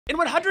In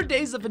 100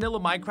 days of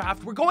vanilla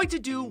Minecraft, we're going to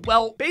do,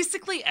 well,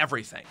 basically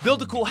everything.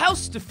 Build a cool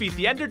house, defeat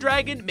the Ender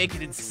Dragon, make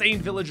an insane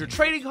villager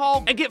trading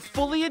hall, and get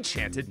fully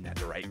enchanted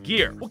netherite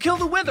gear. We'll kill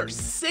the Wither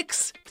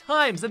 6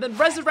 times and then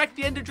resurrect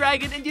the Ender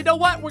Dragon, and you know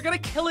what? We're gonna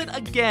kill it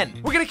again.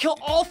 We're gonna kill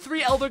all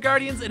 3 Elder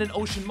Guardians in an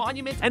ocean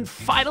monument and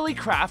finally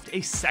craft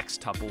a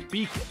sextuple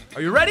beacon.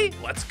 Are you ready?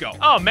 Let's go.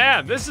 Oh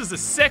man, this is a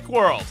sick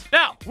world.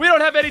 Now, we don't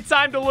have any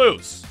time to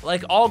lose.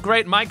 Like all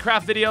great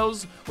Minecraft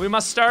videos, we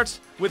must start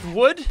with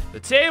wood, the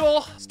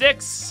table,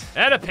 sticks,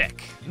 and a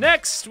pick.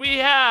 Next, we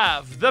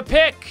have the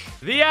pick,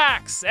 the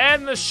axe,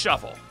 and the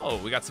shovel. Oh,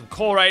 we got some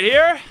coal right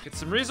here. Get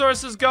some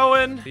resources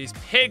going. These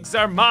pigs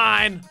are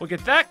mine. We'll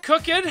get that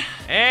cooking,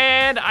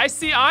 and I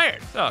see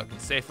iron. So I can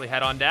safely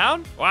head on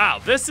down.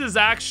 Wow, this is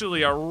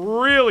actually a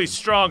really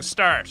strong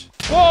start.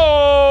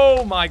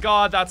 Whoa, my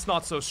God, that's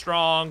not so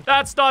strong.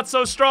 That's not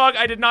so strong.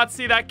 I did not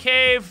see that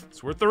cave.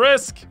 It's worth the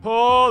risk.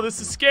 Oh,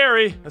 this is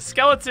scary. A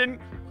skeleton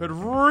could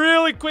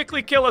really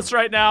quickly kill us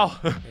right now.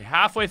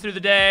 Halfway through the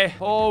day.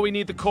 Oh, we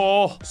need the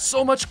coal.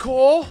 So much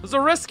coal. It was a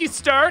risky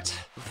start.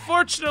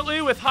 Fortunately,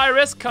 with high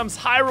risk comes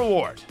high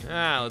reward.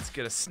 Let's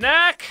get a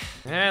snack.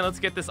 And let's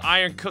get this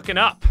iron cooking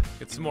up.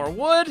 Get some more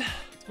wood.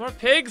 Some more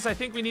pigs. I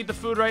think we need the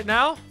food right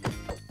now.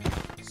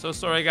 So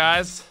sorry,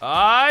 guys.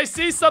 I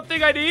see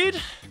something I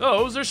need.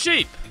 Those are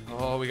sheep.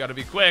 Oh, we gotta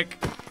be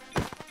quick.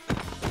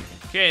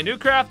 Okay, new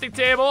crafting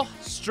table.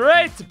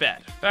 Straight to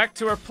bed. Back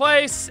to our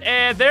place,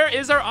 and there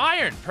is our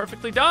iron.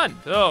 Perfectly done.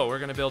 So we're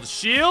gonna build a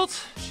shield,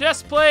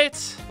 chest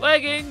plate,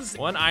 leggings,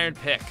 1 iron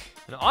pick.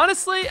 And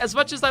honestly, as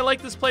much as I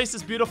like this place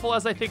as beautiful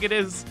as I think it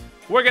is,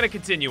 we're gonna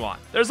continue on.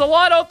 There's a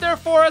lot out there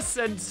for us,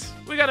 and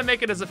we gotta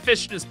make it as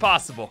efficient as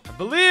possible. I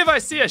believe I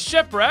see a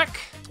shipwreck.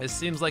 This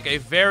seems like a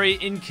very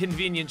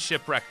inconvenient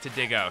shipwreck to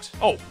dig out.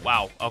 Oh,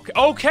 wow,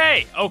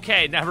 okay,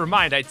 never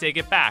mind, I take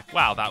it back.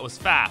 Wow, that was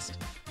fast.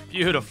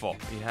 Beautiful.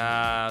 We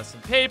have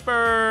some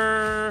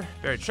paper,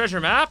 buried treasure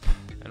map,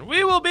 and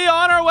we will be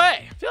on our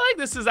way. I feel like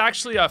this is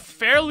actually a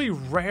fairly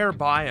rare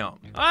biome.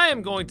 I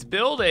am going to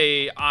build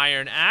a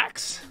iron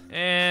axe,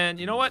 and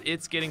you know what?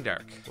 It's getting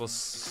dark. We'll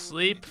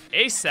sleep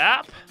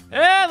ASAP,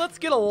 and let's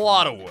get a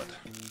lot of wood.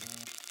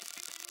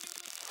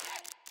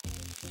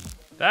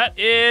 That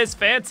is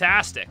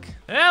fantastic.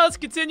 Now let's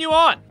continue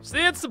on.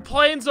 Seeing some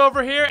plains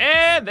over here,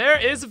 and there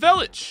is a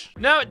village.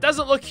 Now, it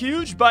doesn't look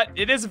huge, but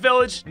it is a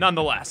village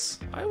nonetheless.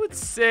 I would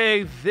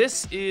say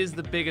this is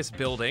the biggest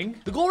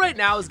building. The goal right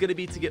now is gonna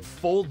be to get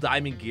full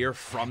diamond gear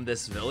from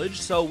this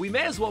village, so we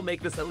may as well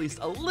make this at least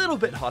a little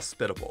bit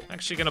hospitable.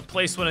 Actually gonna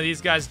place one of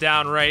these guys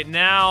down right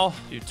now.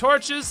 A few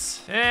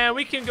torches, and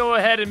we can go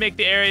ahead and make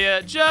the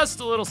area just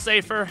a little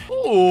safer.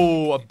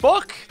 Ooh, a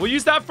book. We'll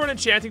use that for an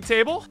enchanting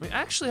table. We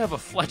actually have a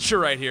Fletcher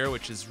right here,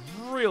 which is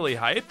really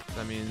hype.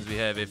 That means we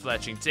have a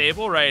fletching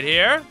table right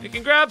here. We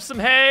can grab some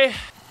hay.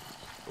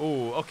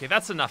 Ooh, okay,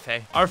 that's enough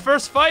hay. Our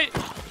first fight.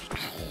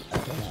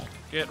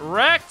 Get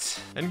wrecked,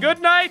 and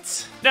good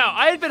night. Now,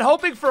 I had been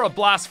hoping for a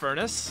blast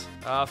furnace.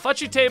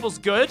 Fletching table's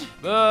good,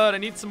 but I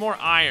need some more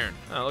iron.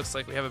 Oh, looks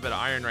like we have a bit of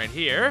iron right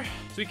here.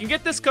 So we can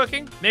get this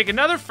cooking, make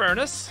another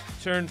furnace,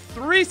 turn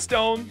 3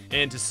 stone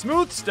into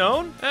smooth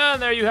stone,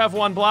 and there you have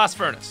 1 blast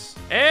furnace.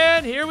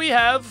 And here we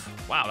have,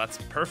 wow, that's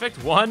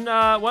perfect, one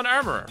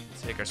armorer.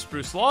 Take our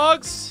spruce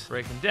logs,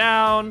 break them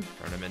down,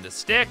 turn them into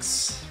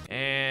sticks,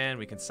 and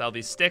we can sell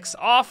these sticks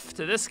off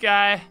to this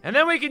guy. And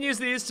then we can use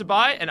these to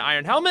buy an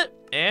iron helmet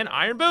and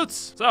iron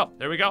boots. So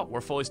there we go,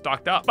 we're fully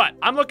stocked up. But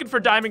I'm looking for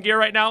diamond gear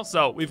right now,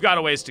 so we've got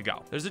a ways to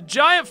go. There's a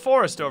giant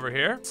forest over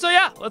here. So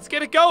yeah, let's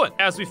get it going.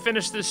 As we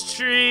finish this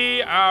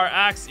tree, our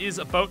axe is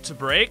about to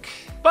break,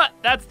 but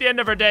that's the end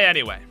of our day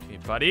anyway. Hey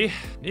buddy,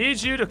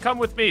 need you to come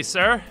with me,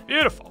 sir.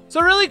 Beautiful. So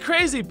really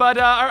crazy, but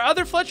our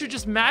other Fletcher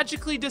just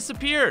magically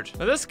disappeared.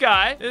 Now this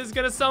guy is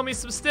gonna sell me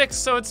some sticks,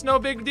 so it's no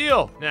big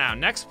deal. Now,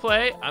 next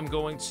play, I'm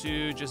going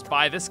to just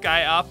buy this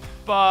guy up,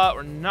 but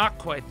we're not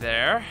quite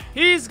there.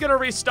 He's gonna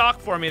restock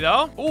for me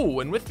though. Oh,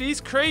 and with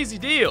these crazy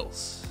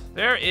deals,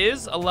 there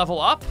is a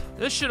level up.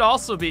 This should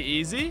also be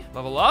easy.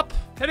 Level up.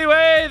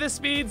 Anyway,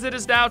 this means it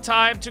is now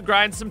time to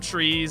grind some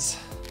trees.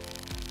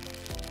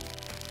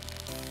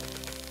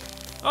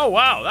 Oh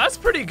wow, that's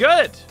pretty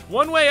good.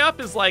 One way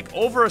up is like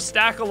over a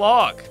stack of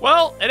log.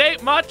 Well, it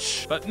ain't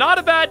much, but not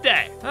a bad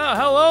day. Oh,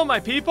 hello, my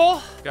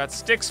people. Got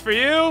sticks for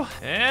you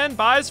and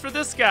buys for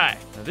this guy.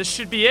 Now, this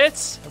should be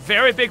it. A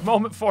very big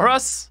moment for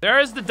us. There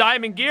is the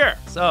diamond gear.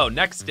 So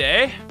next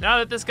day, now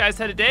that this guy's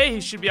had a day, he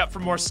should be up for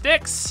more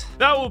sticks.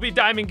 That will be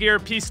diamond gear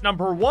piece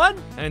number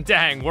 1. And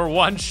dang, we're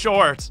 1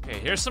 short. Okay,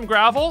 here's some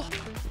gravel,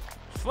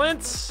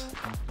 flint.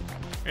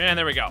 And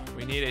there we go.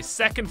 We need a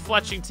second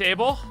fletching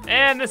table.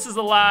 And this is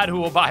the lad who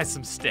will buy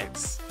some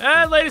sticks.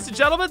 And ladies and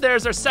gentlemen,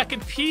 there's our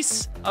second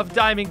piece of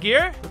diamond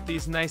gear. Put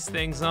these nice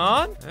things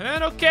on.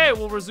 And okay,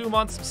 we'll resume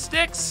on some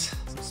sticks,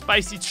 some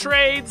spicy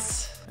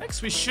trades.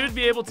 Next, we should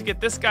be able to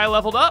get this guy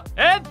leveled up.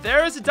 And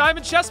there is a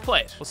diamond chest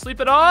plate. We'll sleep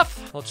it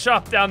off. We'll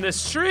chop down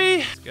this tree.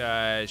 This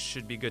guy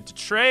should be good to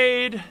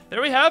trade.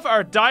 There we have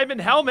our diamond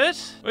helmet,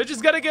 which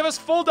is gonna give us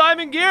full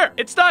diamond gear.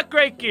 It's not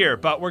great gear,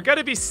 but we're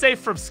gonna be safe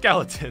from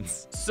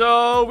skeletons.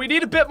 So we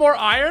need a bit more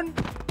iron.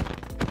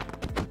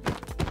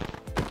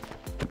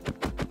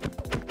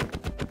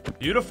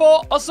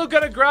 Beautiful. Also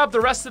gonna grab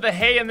the rest of the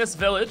hay in this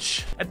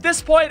village. At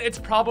this point, it's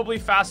probably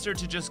faster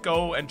to just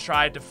go and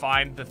try to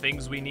find the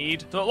things we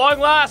need. So at long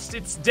last,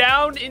 it's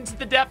down into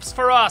the depths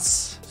for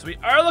us. So we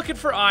are looking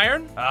for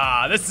iron.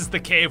 Ah, this is the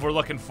cave we're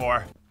looking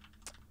for.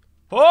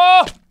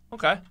 Oh,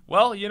 okay.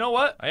 Well, you know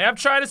what? I am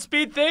trying to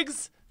speed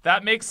things.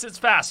 That makes it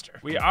faster.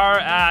 We are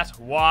at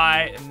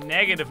Y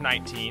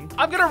 -19.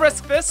 I'm gonna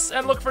risk this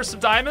and look for some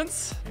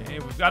diamonds. Okay,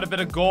 we've got a bit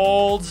of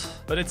gold,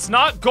 but it's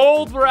not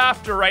gold we're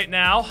after right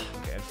now.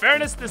 Okay, in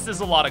fairness, this is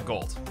a lot of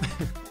gold.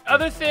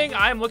 Other thing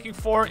I'm looking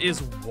for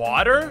is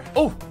water.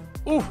 Oh,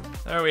 ooh,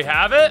 there we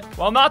have it.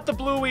 Well, not the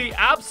blue we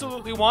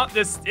absolutely want.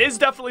 This is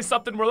definitely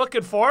something we're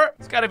looking for.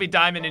 There's gotta be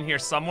diamond in here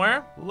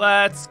somewhere.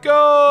 Let's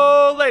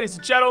go, ladies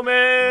and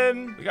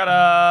gentlemen. We got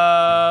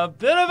a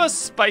bit of a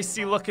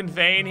spicy looking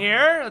vein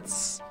here.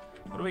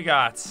 What do we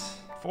got?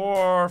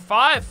 4,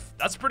 5.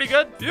 That's pretty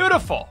good.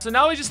 Beautiful. So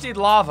now we just need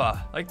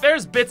lava. Like,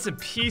 there's bits and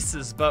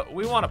pieces, but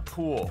we want a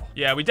pool.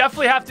 Yeah, we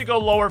definitely have to go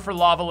lower for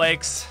lava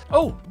lakes.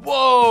 Oh,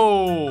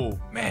 whoa.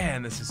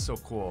 Man, this is so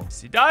cool.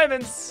 See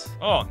diamonds.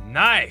 Oh,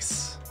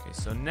 nice. Okay,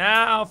 so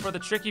now for the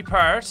tricky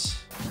part.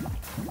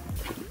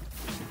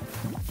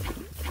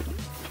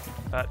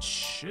 That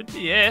should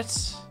be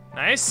it.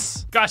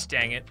 Nice. Gosh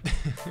dang it.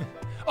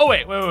 Oh,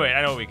 wait.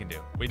 I know what we can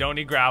do. We don't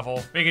need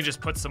gravel. We can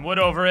just put some wood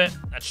over it.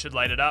 That should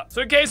light it up.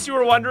 So in case you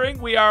were wondering,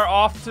 we are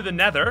off to the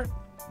nether.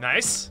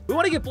 Nice. We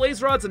want to get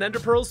blaze rods and ender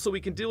pearls so we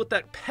can deal with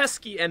that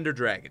pesky ender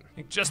dragon. I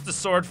think just the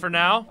sword for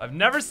now. I've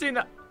never seen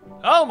that.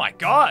 Oh my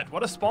god,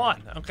 what a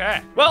spawn.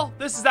 Okay. Well,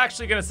 this is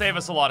actually going to save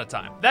us a lot of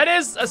time. That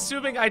is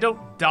assuming I don't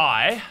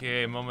die.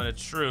 Okay, moment of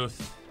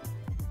truth.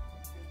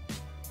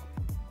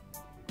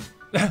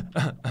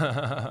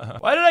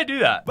 Why did I do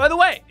that? By the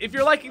way, if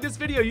you're liking this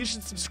video, you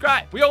should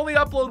subscribe. We only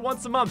upload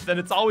once a month and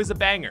it's always a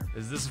banger.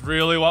 Is this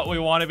really what we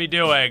want to be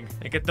doing?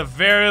 I think at the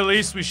very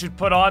least, we should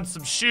put on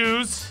some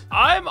shoes.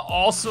 I'm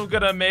also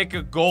gonna make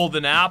a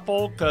golden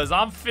apple because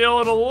I'm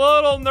feeling a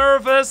little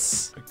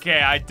nervous. Okay,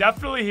 I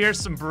definitely hear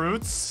some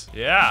brutes.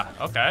 Yeah,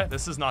 okay,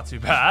 this is not too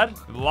bad.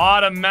 A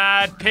lot of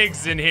mad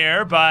pigs in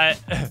here, but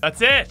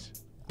that's it.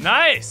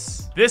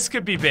 Nice. This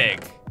could be big.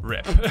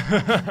 Rip.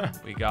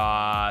 We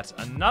got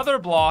another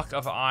block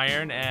of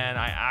iron, and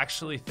I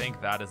actually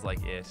think that is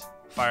like it.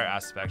 Fire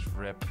aspect,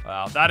 rip.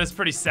 Wow, that is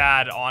pretty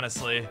sad,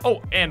 honestly.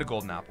 Oh, and a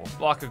golden apple.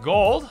 Block of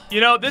gold. You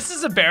know, this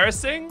is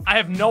embarrassing. I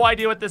have no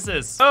idea what this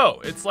is.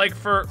 Oh, it's like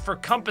for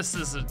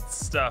compasses and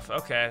stuff.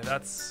 Okay,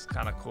 that's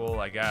kind of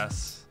cool, I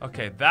guess.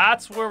 Okay,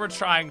 that's where we're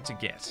trying to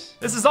get.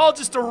 This is all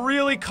just a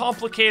really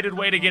complicated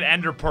way to get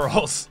ender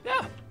pearls.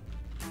 Yeah.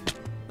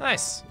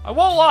 Nice. I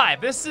won't lie,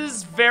 this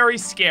is very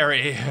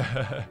scary.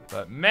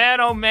 But man,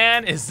 oh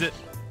man, is it...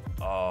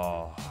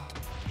 Oh.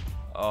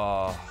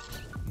 Oh.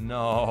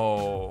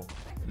 No.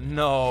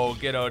 No,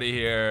 get out of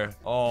here.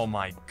 Oh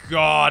my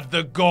god,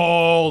 the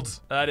gold.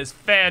 That is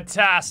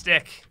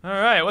fantastic. All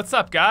right, what's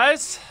up,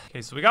 guys?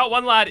 Okay, so we got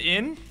one lad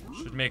in.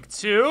 Should make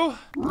 2.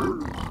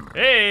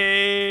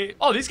 Hey.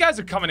 Oh, these guys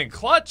are coming in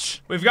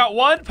clutch. We've got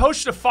 1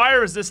 potion of fire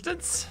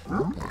resistance.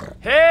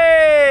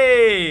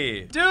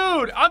 Hey.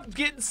 Dude, I'm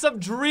getting some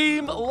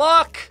dream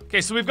luck. Okay,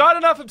 so we've got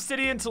enough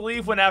obsidian to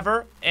leave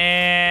whenever,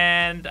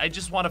 and I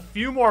just want a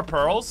few more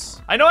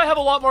pearls. I know I have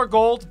a lot more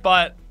gold,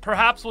 but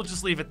perhaps we'll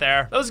just leave it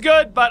there. That was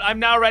good, but I'm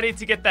now ready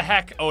to get the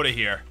heck out of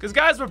here. Because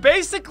guys, we're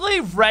basically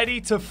ready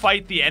to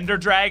fight the ender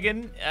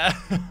dragon.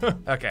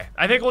 Okay,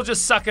 I think we'll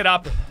just suck it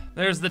up.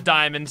 There's the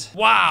diamond.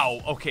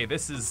 Wow, okay,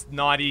 this is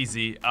not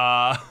easy.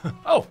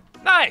 Oh,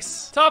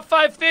 nice. Top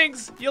 5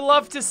 things you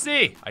love to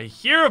see. I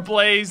hear a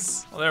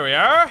blaze. Well, there we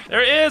are.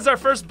 There is our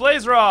first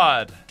blaze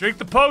rod. Drink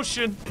the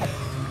potion.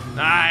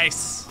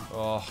 Nice.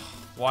 Oh,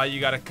 why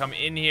you gotta come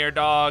in here,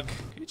 dog?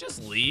 Can you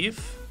just leave,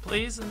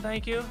 please, and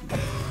thank you?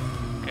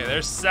 Okay,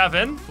 there's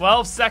 7.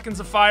 12 seconds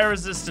of fire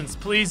resistance.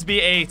 Please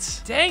be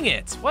 8. Dang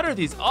it. What are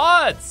these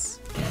odds?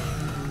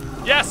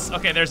 Yes.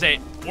 Okay, there's 8.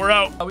 We're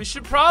out. We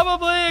should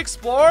probably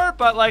explore,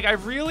 but like, I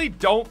really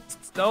don't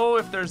know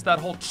if there's that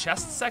whole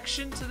chest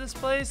section to this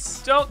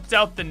place. Don't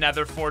doubt the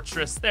nether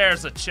fortress.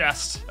 There's a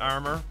chest.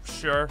 Armor,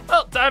 sure.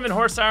 Well, diamond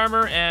horse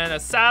armor and a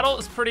saddle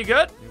is pretty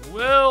good. We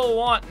will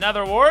want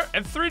nether wart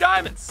and 3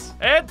 diamonds.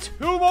 And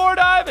 2 more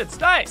diamonds.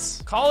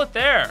 Nice. Call it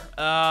there.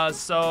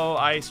 So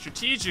I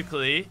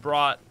strategically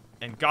brought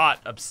and got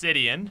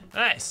obsidian.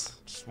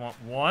 Nice. Just want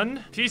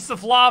 1 piece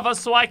of lava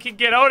so I can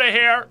get out of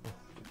here.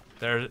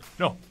 There,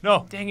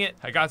 no, dang it.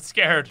 I got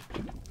scared.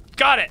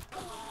 Got it.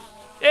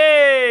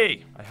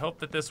 Yay! I hope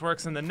that this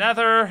works in the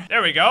nether.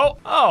 There we go.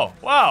 Oh,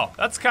 wow,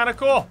 that's kind of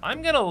cool.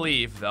 I'm gonna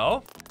leave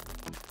though.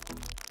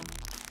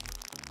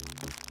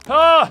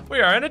 Ah, we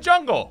are in a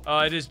jungle.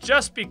 It is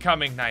just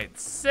becoming night.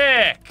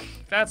 Sick.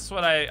 That's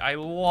what I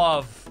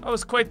love. That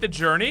was quite the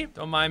journey.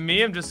 Don't mind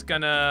me, I'm just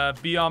gonna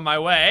be on my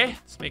way.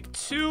 Let's make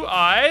 2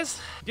 eyes.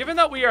 Given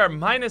that we are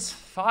minus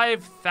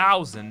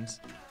 5,000,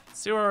 let's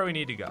see where we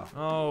need to go.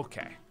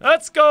 Okay,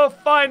 let's go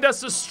find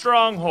us a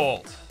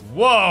stronghold.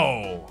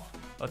 Whoa,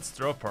 let's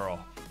throw a pearl.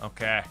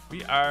 Okay,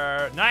 we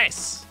are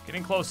nice,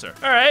 getting closer.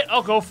 All right,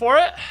 I'll go for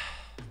it.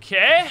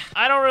 Okay,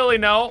 I don't really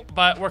know,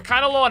 but we're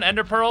kind of low on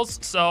ender pearls,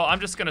 so I'm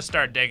just gonna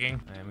start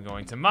digging. I'm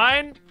going to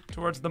mine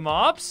towards the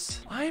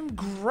mobs. I'm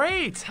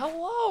great,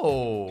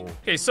 hello.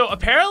 Okay, so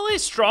apparently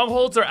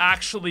strongholds are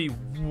actually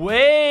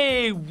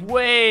way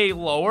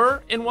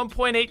lower in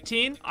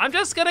 1.18. I'm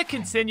just gonna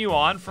continue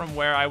on from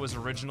where I was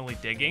originally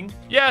digging.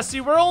 Yeah,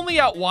 see, we're only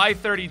at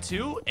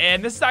Y32,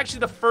 and this is actually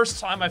the first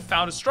time I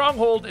found a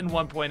stronghold in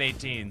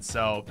 1.18,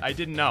 so I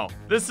didn't know.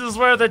 This is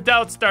where the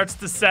doubt starts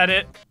to set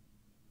it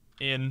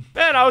in.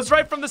 Man, I was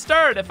right from the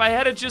start. If I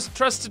had just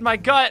trusted my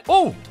gut.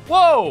 Oh,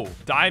 whoa,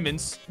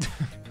 diamonds.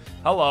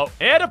 Hello,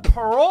 and a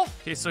pearl.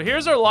 Okay, so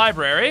here's our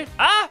library.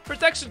 Ah,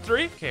 protection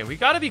 3. Okay, we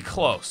gotta be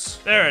close.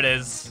 There it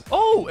is.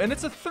 Oh, and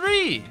it's a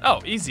 3.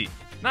 Oh, easy.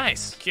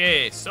 Nice.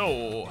 Okay,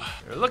 so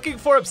we're looking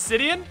for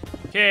obsidian.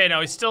 Okay, now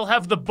we still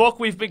have the book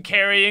we've been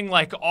carrying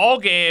like all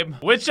game,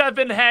 which I've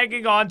been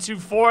hanging on to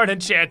for an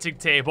enchanting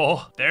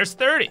table. There's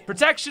 30.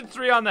 Protection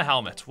 3 on the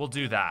helmet. We'll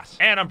do that.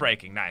 And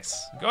unbreaking,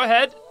 nice. Go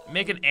ahead,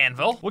 make an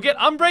anvil. We'll get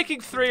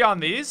unbreaking 3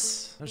 on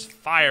these. There's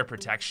fire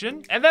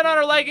protection. And then on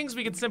our leggings,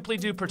 we can simply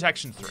do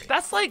protection 3.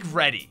 That's like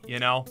ready, you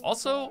know?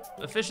 Also,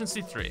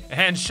 efficiency 3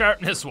 and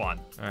sharpness 1.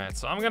 All right,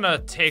 so I'm gonna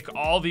take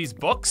all these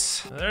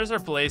books. There's our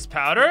blaze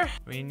powder.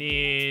 We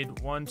need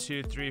 1,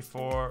 2, 3,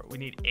 4. We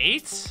need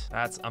 8.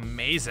 That's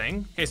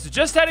amazing. Okay, so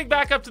just heading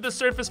back up to the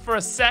surface for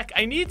a sec.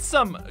 I need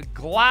some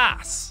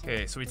glass.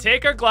 Okay, so we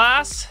take our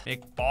glass,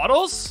 make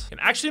bottles, can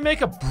actually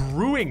make a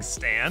brewing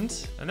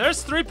stand. And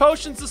there's 3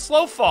 potions of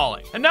slow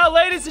falling. And now,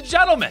 ladies and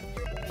gentlemen,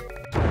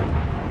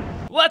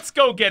 let's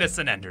go get us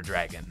an ender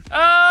dragon.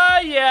 Ah,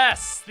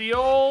 yes, the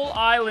old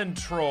island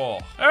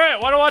troll. All right,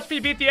 wanna watch me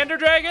beat the ender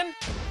dragon?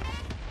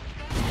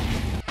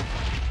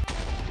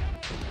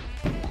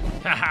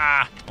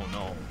 Haha, oh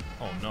no,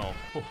 oh no.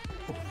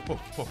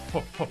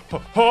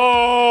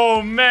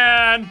 Oh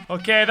man,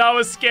 okay, that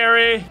was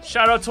scary.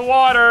 Shout out to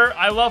water,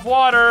 I love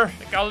water. I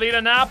think I'll eat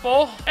an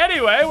apple.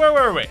 Anyway, where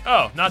were we?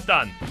 Oh, not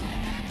done.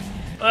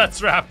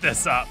 Let's wrap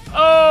this up.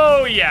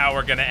 Oh yeah,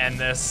 we're gonna end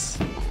this.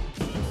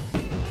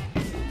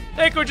 I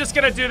think we're just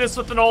gonna do this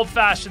with an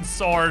old-fashioned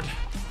sword.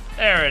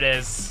 There it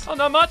is. Oh,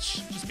 not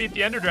much. Just beat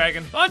the ender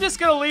dragon. I'm just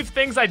gonna leave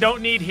things I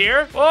don't need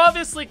here. We'll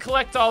obviously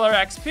collect all our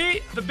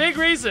XP. The big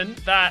reason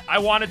that I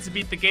wanted to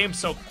beat the game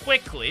so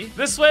quickly,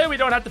 this way we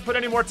don't have to put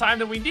any more time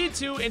than we need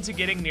to into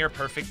getting near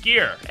perfect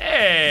gear.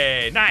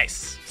 Hey,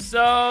 nice.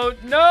 So,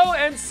 no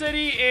end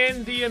city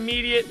in the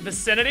immediate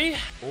vicinity.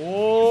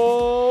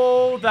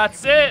 Oh,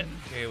 that's it.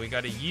 Okay, we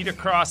gotta yeet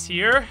across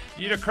here.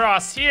 Yeet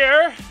across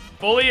here.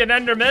 Bully an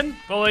enderman,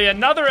 bully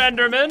another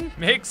enderman,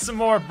 make some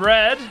more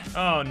bread.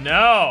 Oh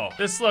no,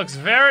 this looks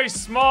very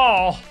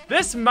small.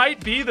 This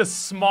might be the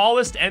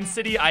smallest end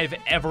city I've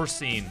ever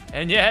seen.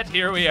 And yet,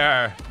 here we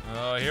are.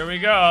 Oh, here we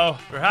go.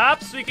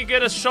 Perhaps we could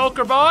get a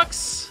shulker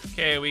box.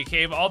 Okay, we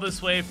came all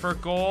this way for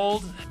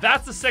gold.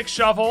 That's a sick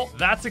shovel.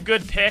 That's a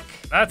good pick.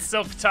 That's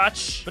silk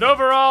touch. But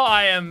overall,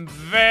 I am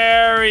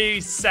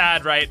very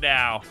sad right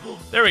now.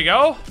 There we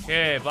go.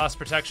 Okay, blast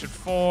protection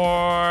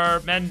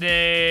 4,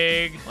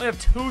 mending. Only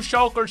have 2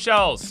 shulker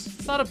shells.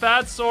 It's not a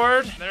bad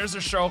sword. There's a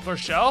shulker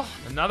shell.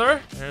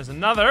 Another. There's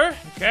another.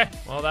 Okay,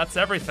 well, that's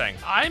everything.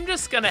 I'm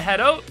just gonna head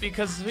out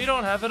because we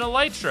don't have an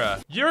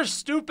elytra. You're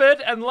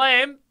stupid and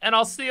lame, and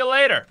I'll see you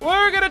later.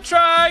 We're gonna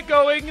try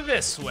going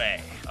this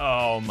way.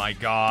 Oh my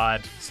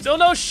god. Still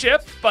no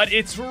ship, but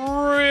it's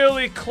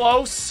really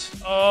close.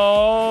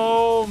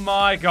 Oh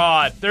my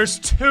god. There's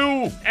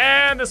 2.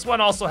 And this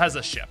one also has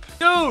a ship.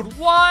 Dude,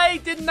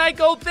 why didn't I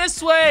go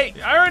this way?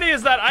 The irony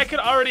is that I could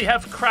already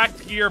have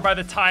cracked gear by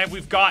the time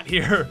we've got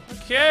here.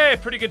 Okay,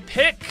 pretty good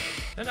pick.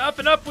 And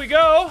up we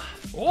go.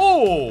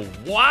 Oh,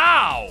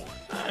 wow.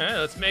 All right,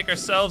 let's make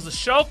ourselves a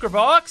shulker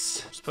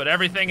box. Just put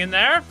everything in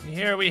there.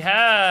 Here we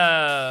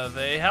have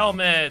a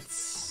helmet.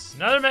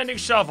 Another mending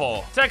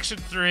shovel. Protection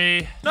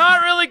 3.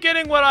 Not really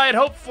getting what I had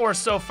hoped for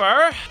so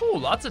far. Ooh,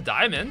 lots of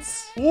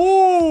diamonds.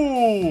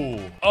 Ooh.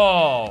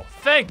 Oh,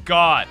 thank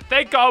God.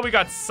 Thank God we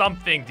got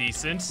something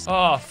decent.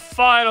 Oh,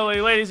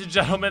 finally, ladies and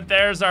gentlemen,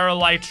 there's our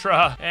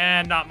elytra.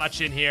 And not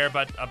much in here,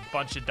 but a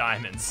bunch of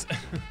diamonds.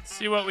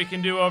 See what we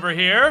can do over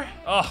here.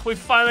 Oh, we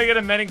finally get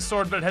a mending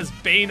sword, but it has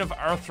Bane of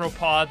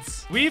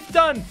Arthropods. We've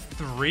done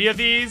 3 of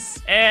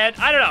these, and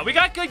I don't know. We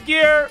got good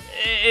gear.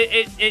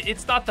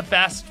 It's not the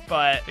best,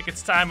 but I think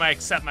it's time I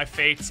accept my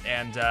fate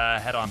and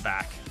head on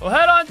back. We'll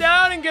head on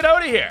down and get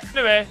out of here.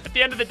 Anyway, at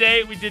the end of the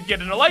day, we did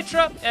get an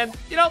elytra, and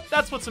you know,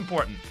 that's what's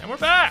important. And we're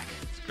back.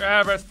 Let's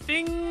grab our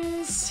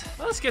things.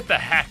 Let's get the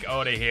heck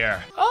out of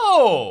here.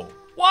 Oh,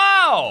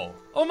 wow.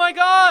 Oh my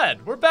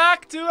God, we're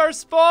back to our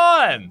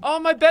spawn. Oh,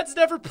 my bed's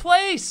never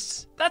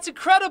placed. That's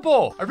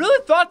incredible. I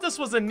really thought this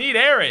was a neat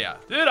area.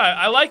 Dude,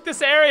 I like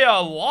this area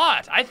a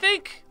lot. I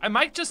think I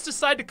might just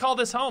decide to call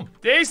this home.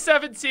 Day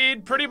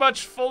 17, pretty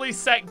much fully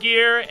set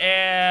gear,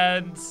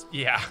 and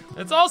yeah.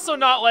 It's also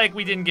not like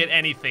we didn't get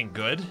anything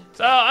good.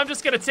 So I'm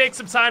just gonna take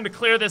some time to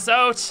clear this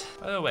out.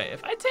 By the way,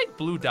 if I take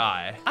blue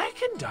dye, I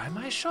can dye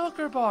my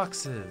shulker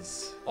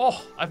boxes.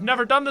 Oh, I've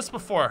never done this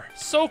before.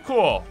 So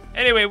cool.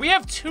 Anyway, we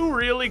have 2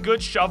 really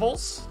good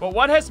shovels, but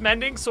one has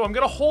mending, so I'm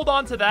gonna hold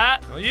on to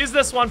that. I'll use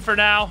this one for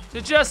now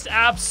to just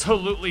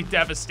absolutely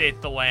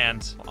devastate the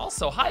land.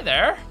 Also, hi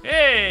there.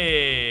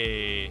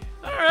 Hey.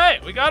 All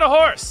right, we got a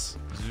horse.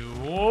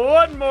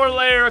 One more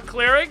layer of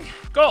clearing.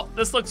 Cool,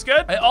 this looks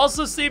good. I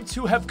also seem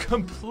to have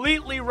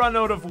completely run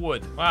out of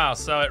wood. Wow,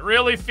 so it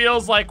really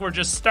feels like we're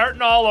just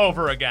starting all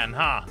over again,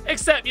 huh?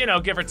 Except, you know,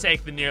 give or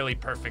take the nearly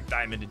perfect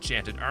diamond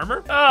enchanted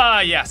armor.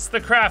 Ah, yes,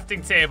 the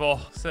crafting table.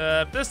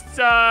 So this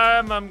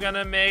time I'm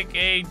gonna make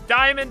a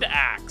diamond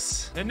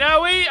axe. And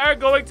now we are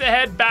going to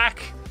head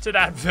back to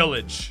that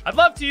village. I'd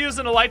love to use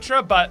an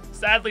elytra, but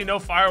sadly no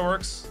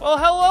fireworks. Well,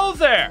 hello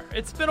there.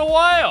 It's been a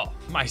while.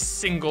 My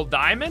single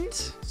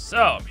diamond. So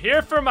I'm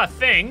here for my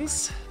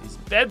things. These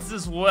beds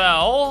as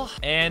well.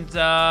 And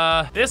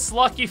this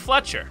lucky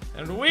Fletcher.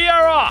 And we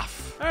are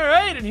off. All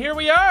right, and here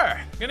we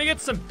are. Gonna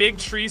get some big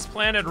trees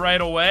planted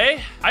right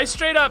away. I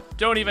straight up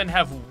don't even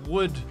have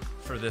wood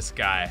for this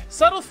guy.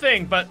 Subtle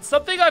thing, but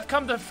something I've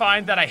come to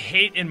find that I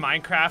hate in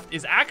Minecraft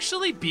is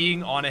actually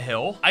being on a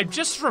hill. I'm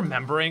just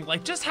remembering,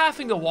 like, just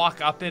having to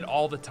walk up it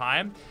all the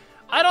time.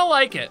 I don't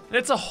like it. And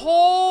it's a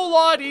whole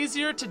lot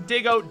easier to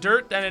dig out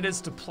dirt than it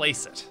is to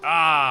place it.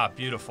 Ah,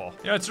 beautiful.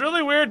 You know, it's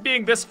really weird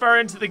being this far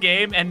into the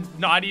game and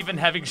not even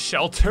having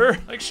shelter.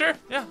 Like, sure,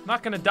 yeah,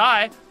 not gonna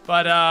die,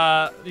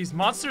 but these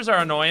monsters are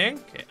annoying.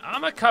 Okay,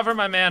 I'm gonna cover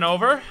my man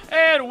over,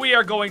 and we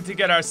are going to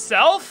get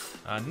ourselves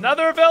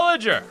another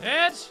villager.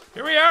 And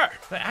here we are.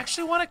 I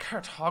actually want a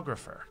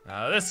cartographer.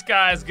 Now, this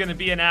guy's gonna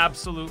be an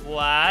absolute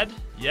lad.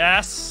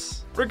 Yes.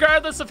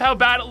 Regardless of how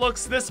bad it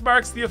looks, this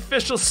marks the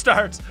official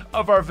start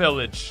of our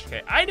village.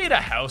 Okay, I need a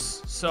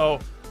house, so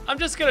I'm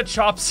just gonna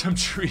chop some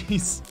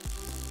trees.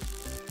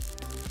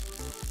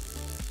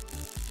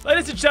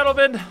 Ladies and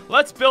gentlemen,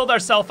 let's build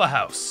ourselves a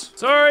house.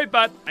 Sorry,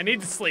 but I need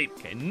to sleep.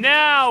 Okay,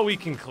 now we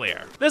can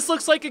clear. This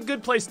looks like a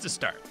good place to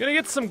start. Gonna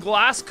get some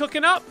glass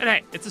cooking up. And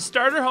hey, it's a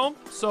starter home,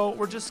 so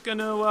we're just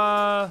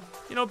gonna,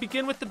 you know,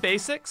 begin with the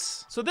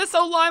basics. So this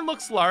outline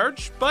looks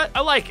large, but I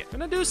like it.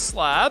 Gonna do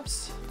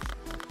slabs.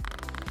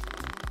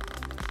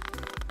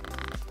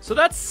 So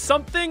that's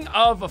something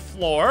of a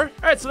floor.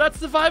 All right, so that's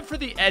the vibe for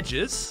the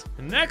edges.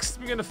 And next,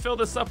 we're gonna fill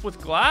this up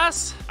with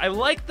glass. I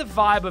like the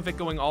vibe of it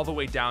going all the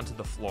way down to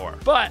the floor,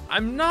 but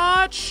I'm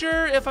not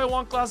sure if I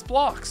want glass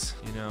blocks.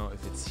 You know,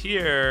 if it's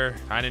here,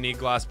 kinda need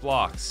glass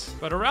blocks.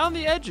 But around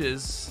the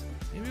edges,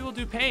 maybe we'll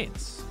do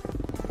panes.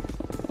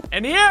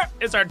 And here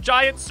is our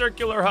giant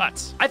circular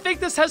hut. I think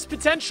this has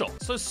potential.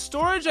 So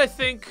storage, I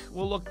think,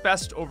 will look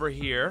best over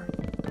here.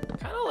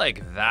 Kind of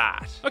like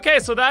that. Okay,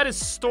 so that is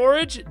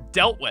storage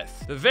dealt with.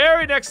 The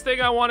very next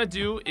thing I want to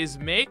do is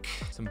make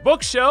some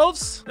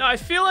bookshelves. Now, I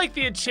feel like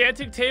the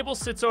enchanting table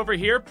sits over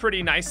here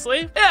pretty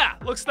nicely. Yeah,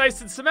 looks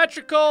nice and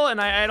symmetrical, and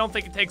I don't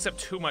think it takes up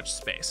too much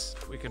space.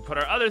 We can put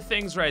our other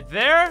things right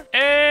there,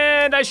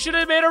 and I should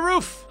have made a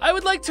roof. I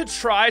would like to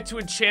try to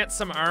enchant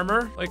some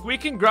armor. Like, we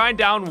can grind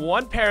down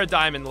 1 pair of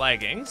diamond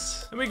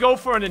leggings, and we go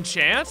for an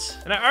enchant,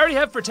 and I already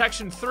have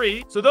protection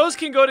 3, so those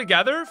can go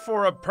together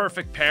for a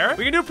perfect pair.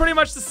 We can do pretty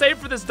much the same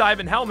for this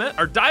diamond helmet.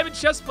 Our diamond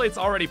chest plate's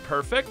already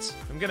perfect.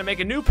 I'm gonna make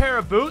a new pair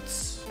of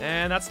boots,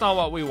 and that's not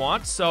what we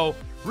want. So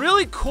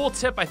really cool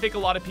tip I think a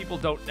lot of people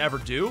don't ever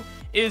do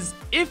is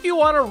if you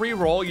want to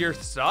re-roll your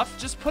stuff,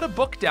 just put a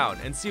book down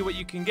and see what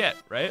you can get,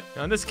 right?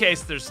 Now in this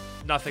case, there's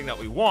nothing that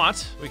we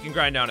want. We can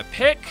grind down a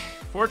pick.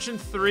 Fortune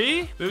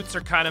 3. Boots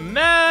are kind of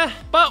meh,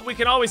 but we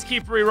can always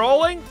keep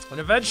re-rolling, and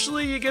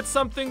eventually you get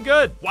something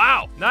good.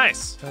 Wow,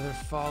 nice. Feather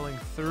falling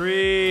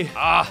 3.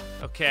 Ah,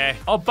 okay.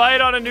 I'll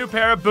bite on a new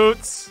pair of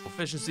boots.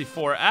 Efficiency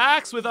 4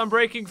 axe with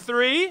unbreaking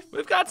 3.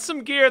 We've got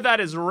some gear that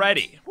is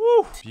ready.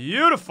 Woo,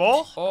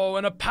 beautiful. Oh,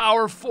 and a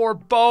power 4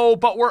 bow,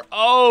 but we're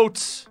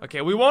out. Okay,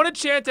 we won't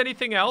enchant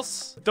anything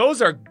else.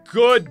 Those are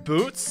good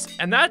boots,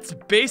 and that's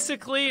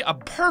basically a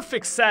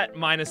perfect set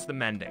minus the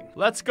mending.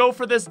 Let's go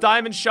for this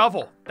diamond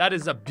shovel. That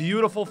is a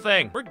beautiful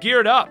thing. We're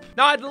geared up.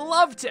 Now, I'd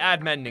love to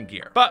add mending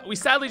gear, but we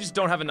sadly just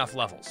don't have enough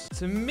levels.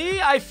 To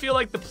me, I feel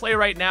like the play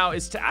right now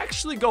is to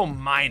actually go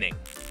mining.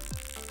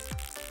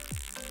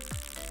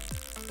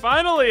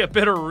 Finally, a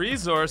bit of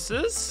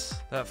resources.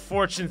 That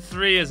Fortune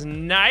 3 is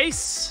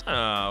nice.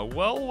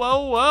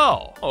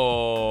 Well.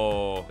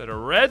 Oh, bit of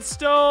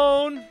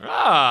redstone.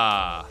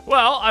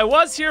 Well, I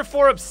was here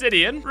for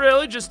obsidian.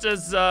 Really, just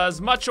as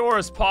much ore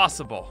as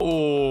possible.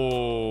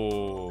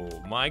 Oh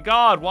my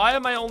God, why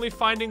am I only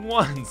finding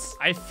ones?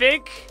 I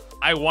think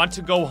I want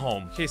to go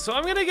home. Okay, so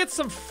I'm gonna get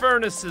some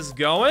furnaces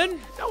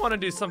going. I want to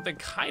do something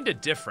kind of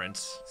different.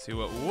 See,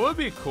 what would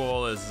be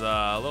cool is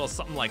a little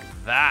something like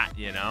that,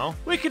 you know?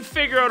 We could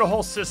figure out a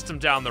whole system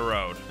down the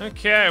road.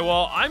 Okay,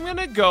 well, I'm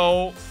gonna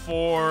go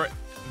for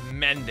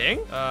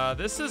mending.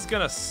 This is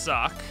gonna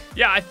suck.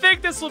 Yeah, I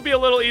think this will be a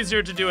little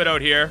easier to do it out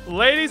here.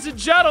 Ladies and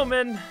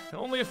gentlemen, I can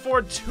only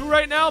afford 2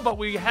 right now, but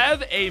we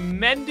have a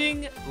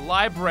mending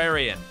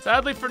librarian.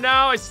 Sadly for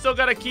now, I still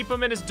gotta keep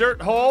him in his dirt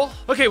hole.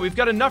 Okay, we've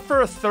got enough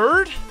for a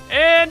 3rd.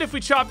 And if we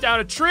chop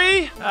down a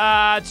tree,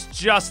 it's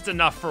just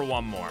enough for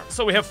 1 more.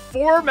 So we have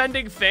 4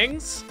 mending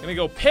things. Gonna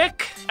go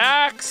pick,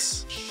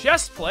 axe,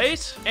 chest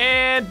plate,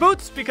 and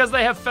boots because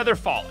they have feather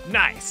fall.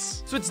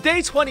 Nice. So it's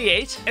day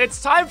 28, and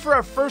it's time for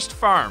our first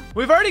farm.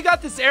 We've already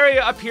got this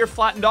area up here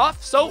flattened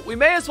off, so we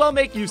may as well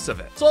make use of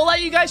it. So I'll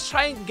let you guys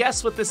try and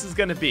guess what this is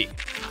gonna be.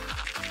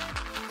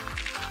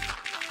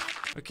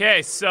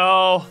 Okay,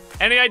 so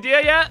any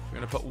idea yet? We're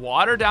gonna put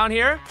water down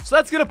here. So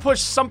that's gonna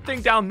push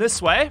something down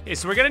this way. Okay,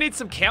 so we're gonna need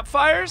some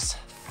campfires,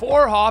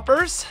 4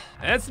 hoppers,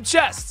 and some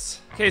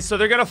chests. Okay, so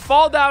they're gonna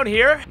fall down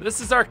here.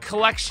 This is our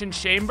collection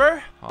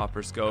chamber.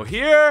 Hoppers go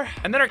here,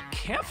 and then our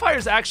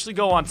campfires actually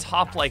go on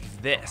top like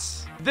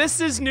this.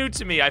 This is new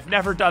to me. I've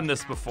never done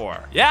this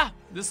before. Yeah,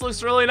 this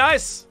looks really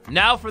nice.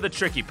 Now for the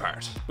tricky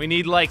part. We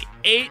need like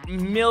 8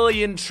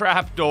 million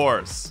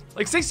trapdoors.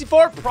 Like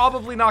 64,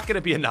 probably not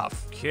gonna be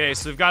enough. Okay,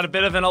 so we've got a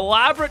bit of an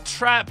elaborate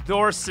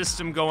trapdoor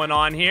system going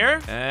on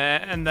here.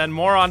 And then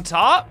more on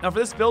top. Now for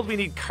this build, we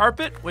need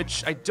carpet,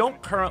 which I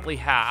don't currently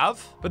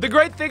have. But the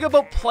great thing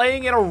about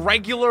playing in a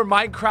regular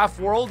Minecraft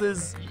world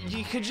is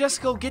you could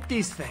just go get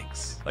these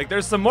things. Like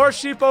there's some more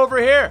sheep over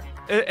here.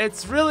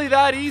 It's really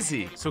that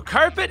easy. So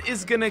carpet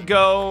is gonna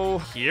go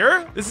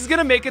here. This is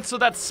gonna make it so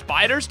that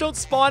spiders don't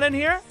spawn in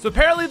here. So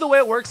apparently the way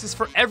it works is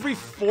for every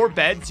 4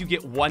 beds, you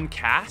get 1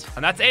 cat,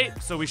 and that's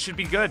 8, so we should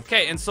be good.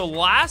 Okay, and so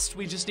last,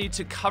 we just need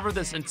to cover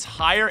this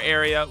entire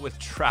area with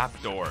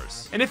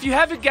trapdoors. And if you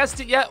haven't guessed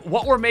it yet,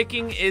 what we're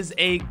making is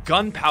a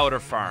gunpowder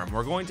farm.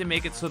 We're going to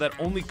make it so that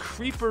only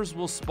creepers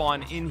will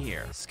spawn in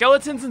here.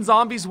 Skeletons and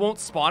zombies won't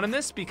spawn in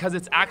this because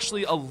it's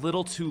actually a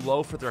little too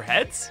low for their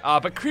heads,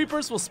 but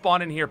creepers will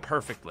spawn in here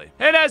perfectly.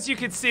 And as you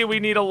can see, we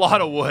need a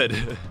lot of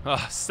wood.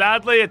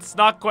 Sadly, it's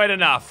not quite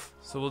enough.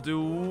 So we'll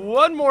do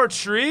 1 more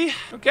tree.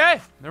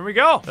 Okay, there we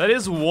go. That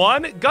is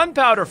 1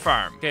 gunpowder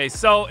farm. Okay,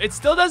 so it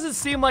still doesn't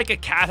seem like a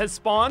cat has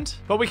spawned,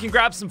 but we can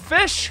grab some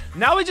fish.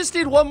 Now we just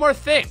need 1 more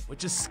thing,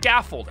 which is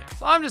scaffolding.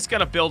 So I'm just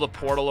gonna build a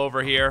portal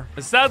over here.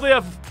 And sadly,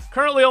 I've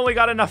currently only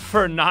got enough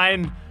for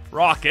 9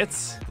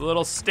 rockets. The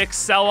little stick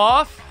sell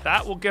off.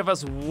 That will give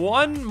us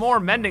 1 more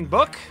mending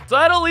book. So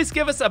that'll at least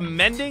give us a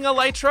mending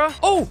elytra.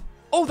 Oh,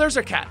 there's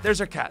our cat.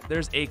 There's our cat.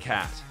 There's a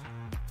cat.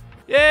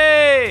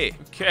 Yay!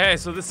 Okay,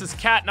 so this is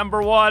cat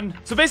number 1.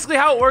 So basically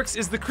how it works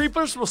is the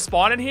creepers will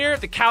spawn in here,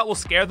 the cat will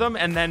scare them,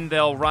 and then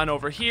they'll run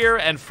over here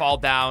and fall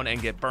down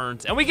and get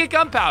burnt, and we get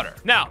gunpowder.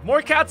 Now,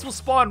 more cats will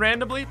spawn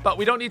randomly, but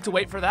we don't need to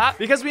wait for that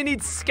because we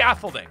need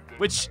scaffolding,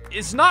 which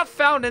is not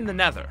found in the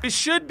nether. We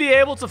should be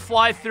able to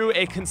fly through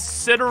a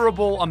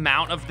considerable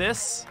amount of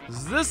this.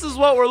 This is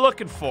what we're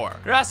looking for.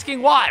 You're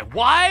asking why?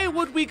 Why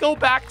would we go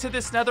back to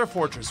this nether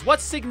fortress?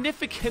 What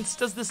significance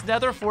does this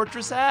nether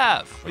fortress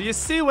have? Well, you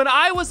see, when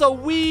I was a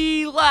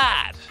wee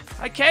lad,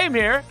 I came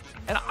here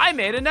and I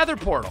made a nether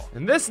portal.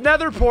 And this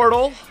nether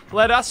portal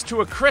led us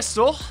to a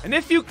crystal. And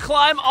if you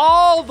climb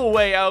all the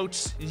way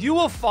out, you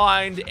will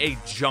find a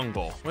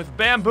jungle with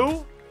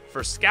bamboo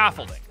for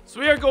scaffolding. So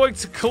we are going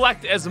to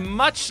collect as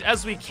much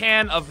as we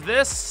can of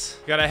this.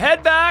 Gotta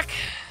head back.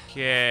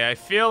 Okay, I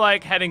feel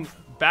like heading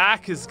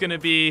back is gonna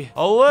be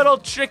a little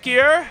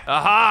trickier.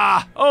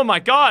 Aha! Oh my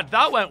God,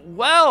 that went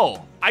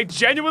well. I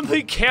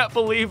genuinely can't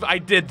believe I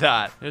did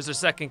that. There's our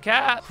second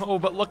cat. Oh,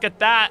 but look at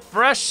that.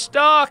 Fresh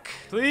stock,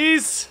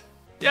 please.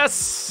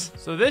 Yes.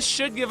 So this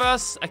should give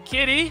us a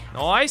kitty.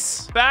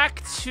 Nice.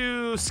 Back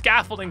to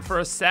scaffolding for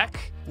a sec.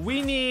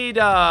 We need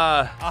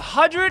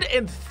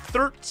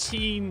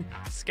 113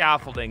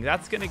 scaffolding.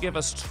 That's gonna give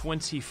us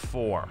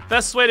 24.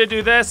 Best way to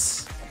do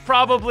this,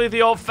 probably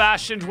the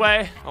old-fashioned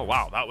way. Oh,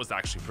 wow, that was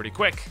actually pretty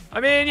quick. I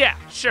mean, yeah,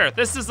 sure,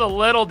 this is a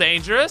little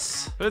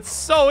dangerous, but it's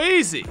so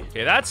easy.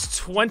 Okay, that's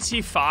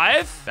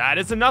 25. That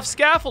is enough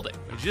scaffolding.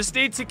 We just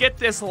need to get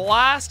this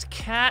last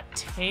cat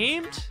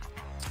tamed.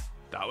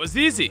 That was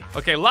easy.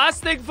 Okay,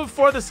 last thing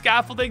before the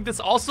scaffolding, this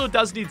also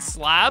does need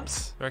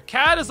slabs. Our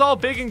cat is all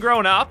big and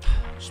grown up,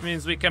 which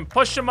means we can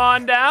push him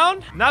on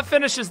down. And that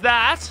finishes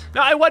that.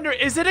 Now I wonder,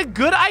 is it a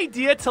good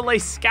idea to lay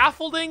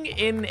scaffolding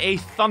in a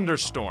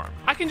thunderstorm?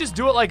 I can just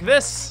do it like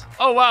this.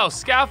 Oh wow,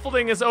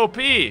 scaffolding is OP.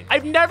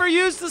 I've never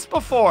used this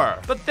before,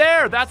 but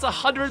there, that's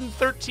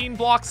 113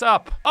 blocks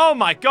up. Oh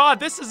my God,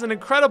 this is an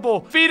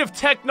incredible feat of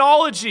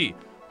technology.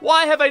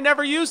 Why have I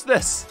never used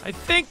this? I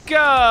think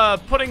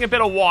putting a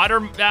bit of water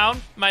down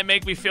might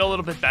make me feel a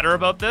little bit better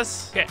about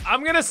this. Okay,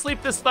 I'm gonna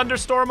sleep this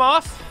thunderstorm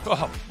off.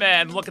 Oh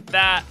man, look at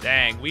that.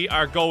 Dang, we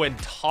are going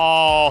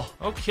tall.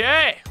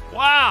 Okay,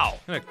 wow.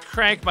 I'm gonna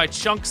crank my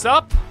chunks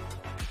up.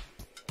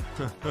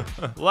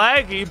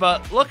 Laggy,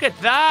 but look at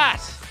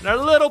that. And our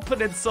little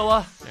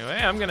peninsula. Anyway,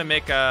 I'm gonna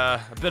make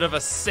a bit of a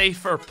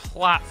safer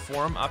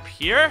platform up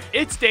here.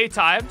 It's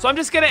daytime, so I'm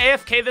just gonna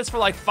AFK this for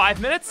like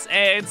 5 minutes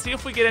and see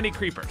if we get any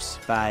creepers.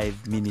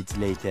 5 minutes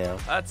later.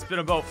 That's been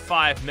about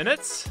 5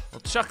 minutes.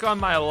 We'll chuck on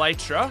my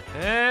elytra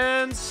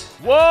and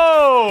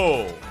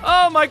whoa!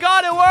 Oh my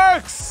God, it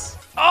works!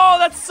 Oh,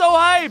 that's so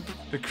hype!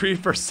 The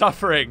creeper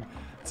suffering.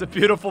 It's a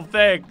beautiful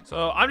thing.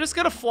 So I'm just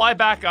gonna fly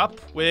back up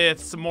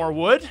with some more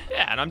wood.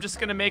 Yeah, and I'm just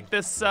gonna make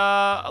this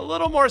a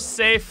little more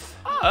safe.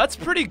 Oh, that's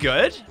pretty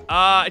good.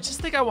 I just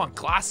think I want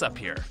glass up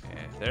here.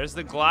 Okay, there's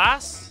the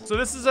glass. So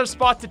this is our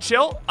spot to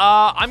chill.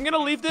 I'm gonna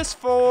leave this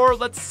for,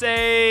 let's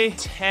say,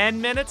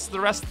 10 minutes the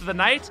rest of the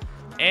night.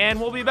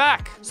 And we'll be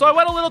back. So I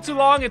went a little too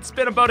long. It's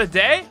been about a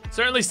day.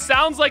 Certainly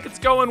sounds like it's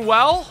going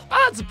well.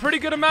 It's a pretty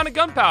good amount of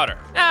gunpowder.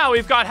 Now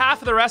we've got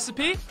half of the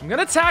recipe. I'm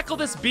gonna tackle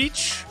this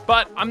beach,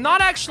 but I'm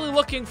not actually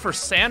looking for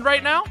sand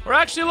right now. We're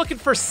actually looking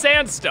for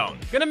sandstone.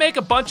 Gonna make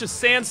a bunch of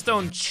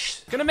sandstone.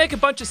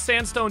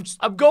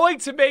 I'm going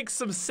to make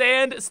some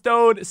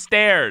sandstone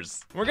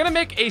stairs. We're gonna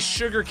make a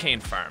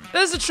sugarcane farm.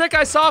 This is a trick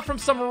I saw from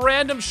some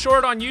random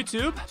short on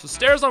YouTube. So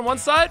stairs on one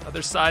side,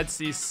 other side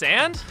sees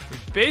sand. We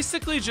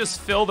basically just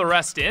fill the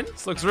rest in.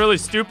 This looks really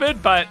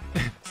stupid, but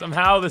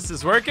somehow this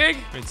is working.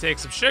 We take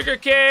some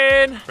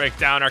sugarcane, break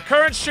down our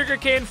current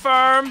sugarcane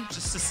farm,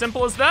 just as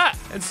simple as that.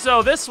 And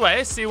so this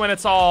way, see when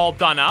it's all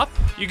done up,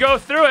 you go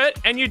through it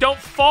and you don't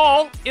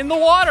fall in the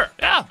water.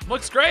 Yeah,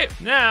 looks great.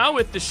 Now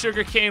with the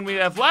sugarcane we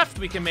have left,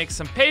 we can make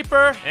some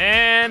paper,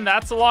 and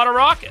that's a lot of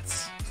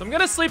rockets. So I'm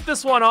gonna sleep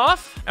this one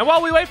off. And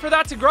while we wait for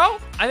that to grow,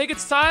 I think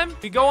it's time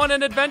we go on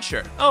an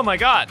adventure. Oh my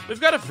God,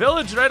 we've got a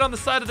village right on the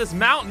side of this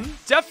mountain.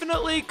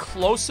 Definitely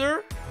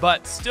closer,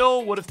 but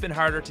still would have been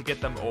harder to get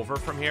them over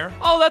from here.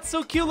 Oh, that's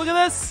so cute, look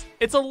at this.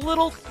 It's a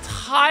little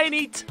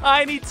tiny,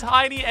 tiny,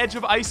 tiny edge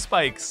of ice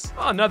spikes.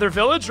 Oh, another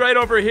village right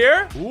over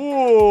here.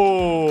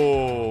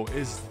 Ooh,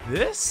 is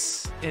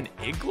this an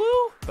igloo?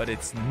 But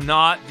it's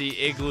not the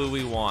igloo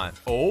we want.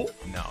 Oh,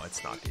 no,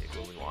 it's not the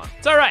igloo we want.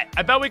 It's all right,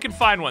 I bet we can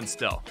find one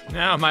still.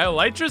 Now, my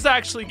elytra's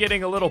actually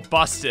getting a little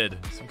busted,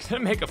 so I'm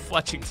gonna make a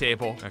fletching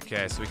table.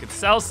 Okay, so we can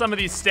sell some of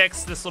these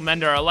sticks. This will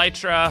mend our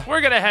elytra.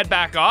 We're gonna head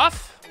back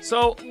off.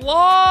 So,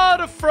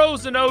 lot of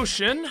frozen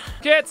ocean.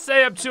 Can't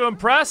say I'm too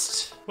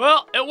impressed.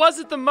 Well, it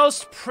wasn't the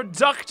most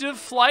productive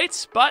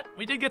flight, but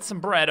we did get some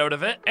bread out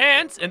of it,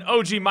 and an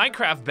OG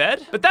Minecraft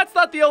bed. But that's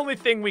not the only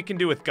thing we can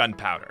do with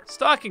gunpowder.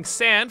 Stocking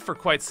sand for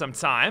quite some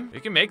time, we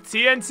can make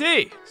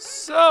TNT.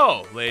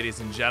 So, ladies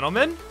and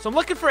gentlemen, so I'm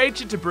looking for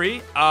ancient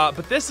debris,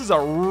 but this is a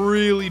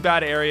really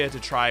bad area to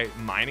try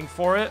mining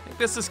for it. I think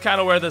this is kind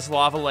of where this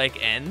lava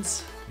lake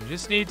ends. We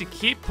just need to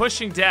keep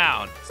pushing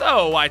down.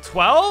 So,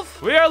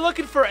 Y12, we are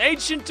looking for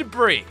ancient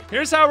debris.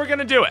 Here's how we're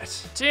gonna do it.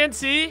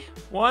 TNT,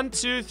 1,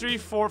 2, 3,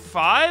 4,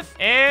 5,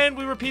 and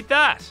we repeat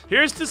that.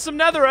 Here's to some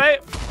netherite.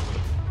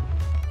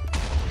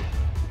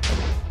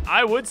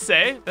 I would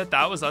say that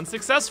that was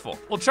unsuccessful.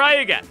 We'll try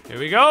again. Here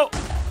we go.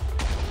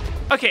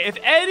 Okay, if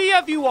any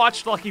of you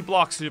watched Lucky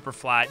Block Super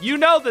Flat, you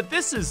know that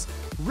this is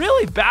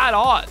really bad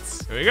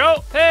odds. Here we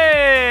go.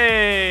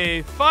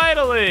 Hey,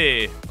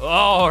 finally.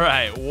 All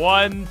right,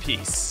 one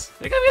piece.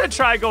 I think I'm gonna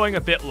try going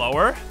a bit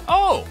lower.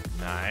 Oh,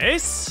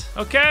 nice.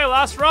 Okay,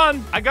 last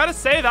run. I gotta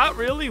say, that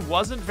really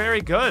wasn't very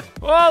good.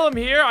 While I'm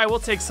here, I will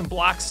take some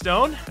black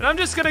stone, and I'm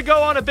just gonna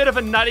go on a bit of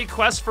a nutty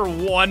quest for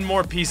one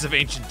more piece of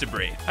ancient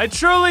debris. I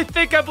truly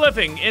think I'm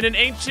living in an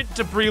ancient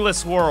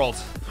debris-less world.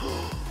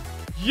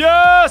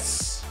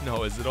 Yes!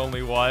 No, is it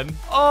only one?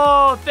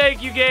 Oh,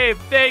 thank you, Gabe.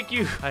 Thank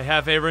you. I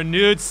have a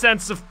renewed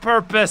sense of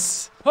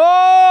purpose.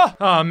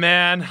 Oh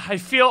man, I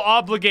feel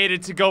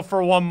obligated to go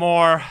for one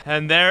more.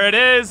 And there it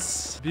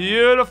is.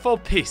 Beautiful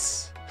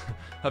piece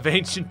of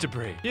ancient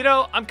debris. You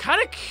know, I'm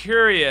kind of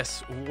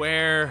curious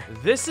where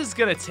this is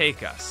gonna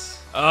take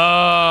us.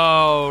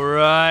 Oh,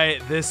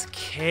 right, this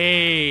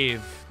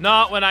cave.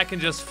 Not when I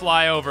can just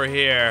fly over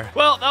here.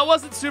 Well, that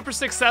wasn't super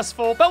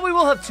successful, but we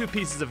will have 2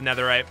 pieces of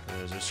netherite.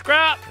 There's our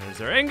scrap,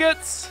 there's our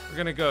ingots. We're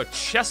gonna go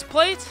chest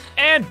plate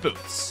and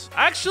boots.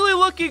 Actually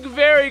looking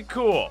very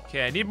cool.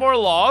 Okay, I need more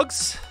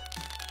logs.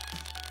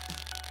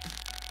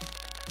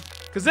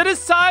 Because it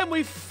is time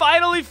we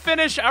finally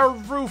finish our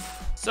roof.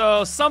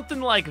 So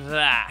something like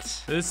that.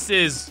 This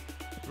is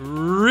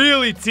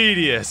really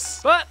tedious,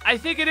 but I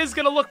think it is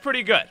gonna look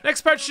pretty good.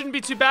 Next part shouldn't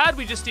be too bad.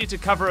 We just need to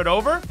cover it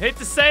over. Hate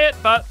to say it,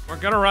 but we're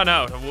gonna run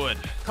out of wood.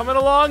 Coming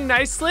along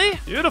nicely.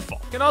 Beautiful.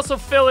 You can also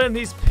fill in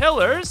these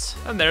pillars,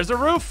 and there's a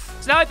roof.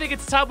 So now I think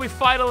it's time we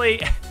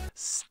finally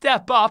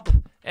step up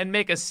and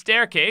make a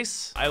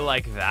staircase. I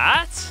like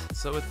that.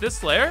 So with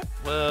this layer,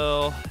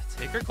 we'll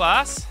take our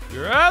glass,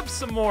 grab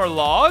some more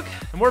log,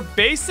 and we're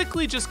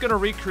basically just gonna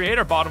recreate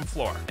our bottom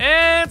floor.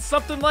 And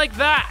something like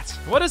that.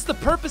 What is the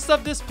purpose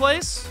of this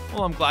place?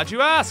 Well, I'm glad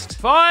you asked.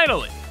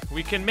 Finally,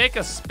 we can make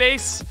a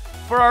space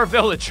for our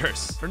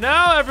villagers. For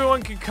now,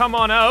 everyone can come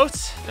on out.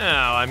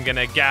 Now I'm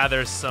gonna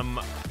gather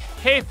some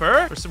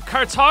paper for some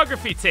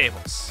cartography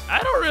tables.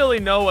 I don't really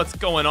know what's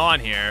going on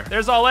here.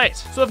 There's all 8.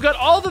 So I've got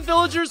all the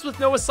villagers with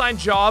no assigned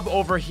job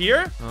over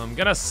here. I'm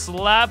gonna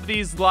slap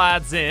these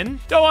lads in.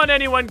 Don't want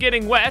anyone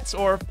getting wet,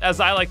 or as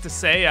I like to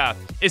say,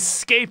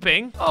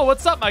 escaping. Oh,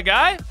 what's up, my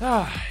guy?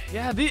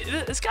 Yeah,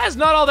 this guy's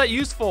not all that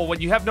useful when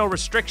you have no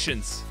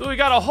restrictions. So we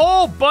got a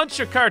whole bunch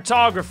of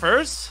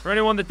cartographers. For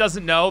anyone that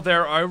doesn't know,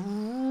 there are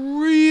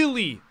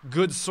really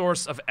good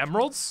source of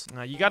emeralds.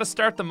 You gotta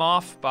start them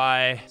off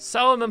by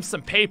selling them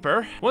some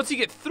paper. Once you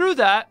get through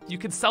that, you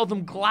can sell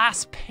them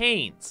glass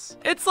panes.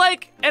 It's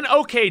like an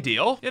okay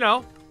deal, you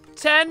know.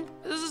 10,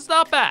 this is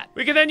not bad.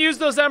 We can then use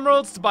those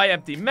emeralds to buy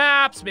empty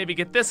maps, maybe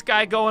get this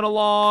guy going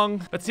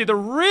along. But see, the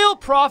real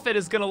profit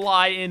is gonna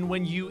lie in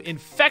when you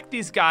infect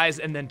these guys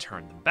and then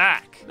turn them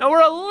back. Now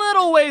we're a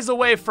little ways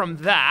away from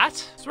that,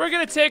 so we're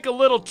gonna take a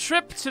little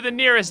trip to the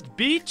nearest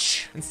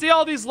beach and see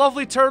all these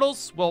lovely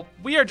turtles. Well,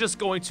 we are just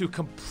going to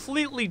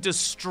completely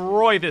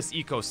destroy this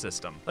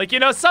ecosystem. Like, you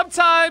know,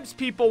 sometimes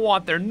people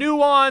want their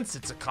nuance,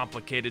 it's a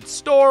complicated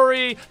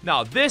story.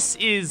 Now this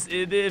is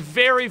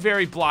very,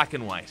 very black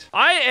and white.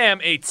 I am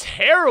a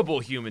terrible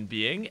human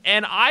being,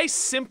 and I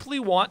simply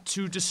want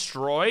to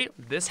destroy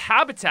this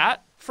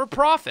habitat for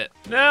profit.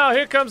 Now,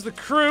 here comes the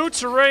crew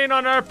to rain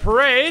on our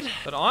parade.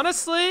 But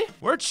honestly,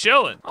 we're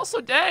chilling. Also,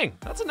 dang,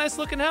 that's a nice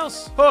looking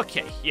house.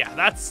 Okay, yeah,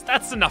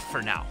 that's enough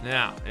for now.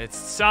 Now,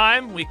 it's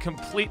time we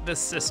complete this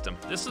system.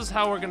 This is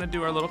how we're gonna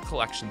do our little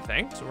collection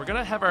thing. So we're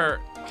gonna have our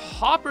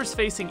hoppers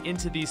facing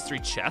into these 3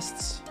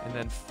 chests, and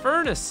then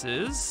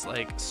furnaces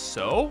like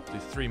so. Do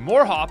 3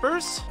 more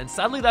hoppers, and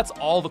sadly, that's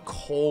all the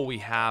coal we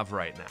have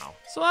right now.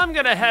 So I'm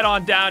gonna head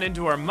on down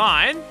into our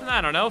mine. I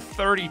don't know,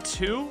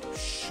 32,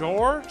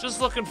 sure. Just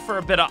looking for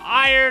a bit of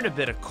iron, a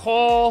bit of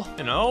coal.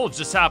 You know, we'll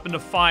just happen to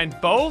find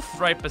both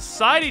right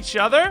beside each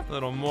other. A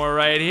little more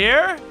right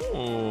here.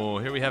 Oh,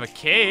 here we have a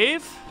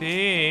cave.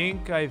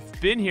 Think I've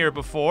been here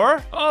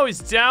before. Oh, he's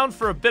down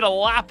for a bit of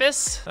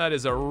lapis. That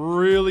is a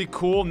really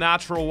cool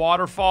natural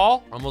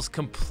waterfall. Almost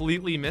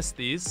completely missed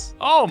these.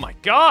 Oh my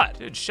God.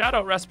 Dude, shout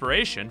out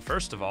respiration,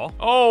 first of all.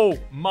 Oh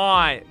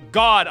my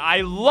God,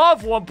 I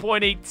love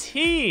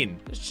 1.18.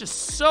 There's just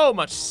so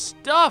much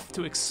stuff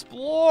to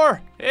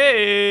explore.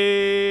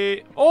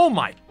 Hey. Oh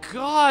my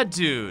God,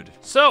 dude.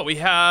 So we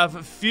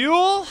have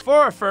fuel for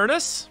our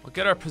furnace. We'll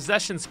get our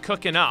possessions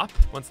cooking up.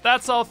 Once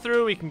that's all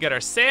through, we can get our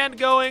sand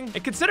going.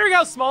 And considering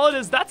how small it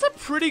is, that's a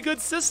pretty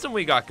good system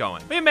we got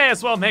going. We may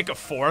as well make a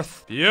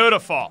 4th.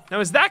 Beautiful. Now,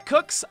 as that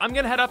cooks, I'm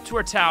gonna head up to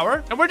our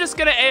tower, and we're just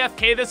gonna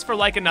AFK this for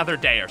like another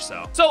day or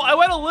so. So I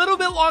went a little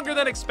bit longer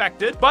than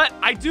expected, but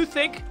I do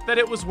think that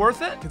it was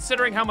worth it,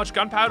 considering how much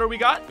gunpowder we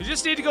got. We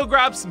just need to go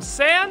grab some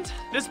sand.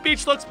 This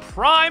beach looks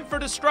prime for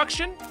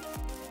destruction.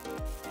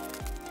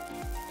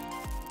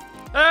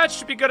 That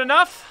should be good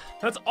enough.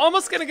 That's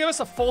almost gonna give us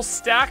a full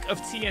stack of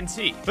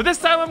TNT. But this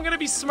time I'm gonna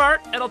be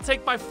smart and I'll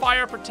take my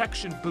fire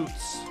protection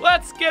boots.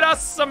 Let's get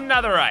us some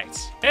netherite.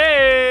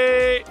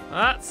 Hey,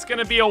 that's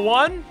gonna be a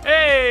 1.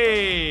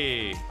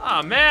 Hey,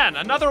 oh man,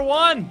 another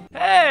 1.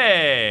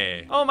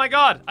 Hey, oh my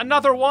God,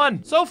 another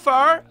 1. So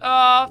far,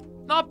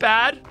 not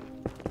bad.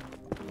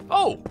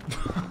 Oh.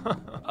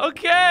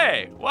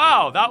 Okay,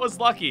 wow, that was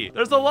lucky.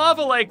 There's a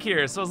lava lake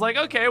here, so I was like,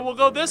 okay, we'll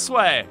go this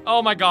way.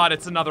 Oh my God,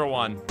 it's another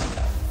 1.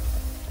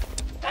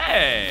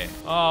 Hey,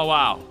 oh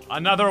wow,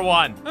 another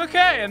 1.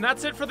 Okay, and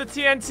that's it for the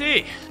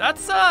TNT.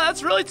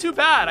 That's really too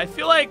bad. I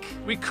feel like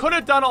we could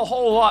have done a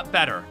whole lot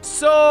better.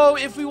 So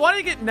if we want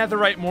to get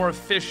netherite more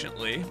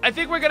efficiently, I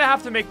think we're gonna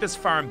have to make this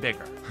farm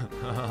bigger.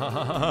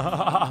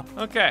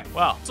 Okay,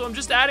 well, so I'm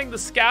just adding the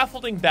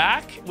scaffolding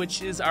back,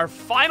 which is our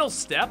final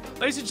step.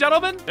 Ladies and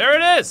gentlemen, there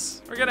it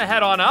is. We're gonna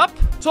head on up.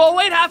 So I'll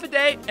wait half a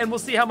day and we'll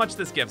see how much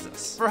this gives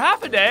us. For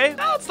half a day,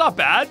 it's not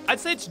bad. I'd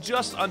say it's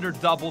just under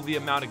double the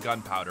amount of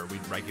gunpowder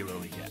we'd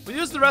regularly get. We'll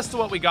use the rest of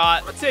what we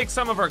got. Let's take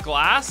some of our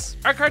glass.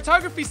 Our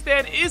cartography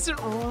stand isn't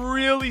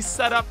really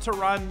set up to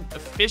run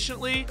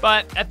efficiently,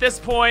 but at this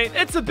point,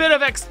 it's a bit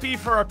of XP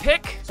for our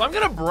pick. So I'm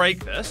gonna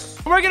break this.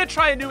 We're gonna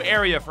try a new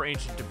area for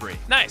ancient debris.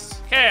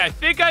 Nice. Okay, I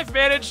think I've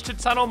managed to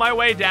tunnel my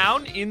way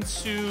down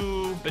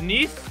into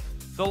beneath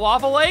the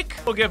lava lake.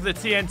 We'll give the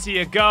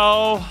TNT a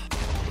go.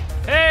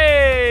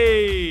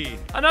 Hey,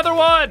 another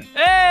 1.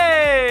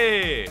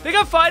 Hey, the thing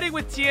I'm finding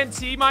with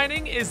TNT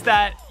mining is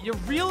that you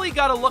really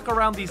gotta look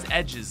around these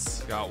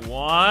edges. Got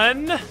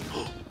 1.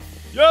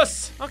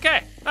 Yes,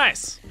 okay,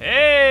 nice.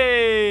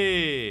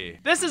 Hey,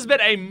 this has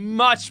been a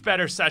much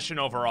better session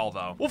overall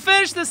though. We'll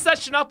finish this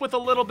session up with a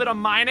little bit of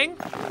mining.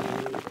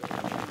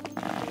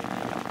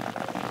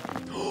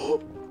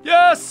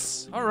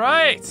 Yes! All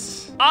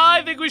right.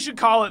 I think we should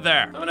call it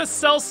there. I'm gonna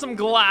sell some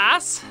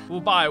glass.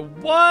 We'll buy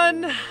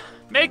 1.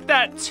 Make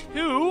that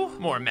 2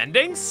 more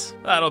mendings.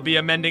 That'll be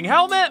a mending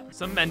helmet,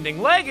 some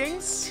mending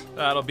leggings.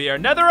 That'll be our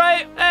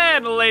netherite.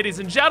 And ladies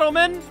and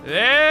gentlemen,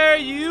 there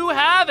you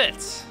have it.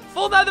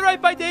 Full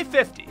netherite by day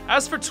 50.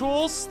 As for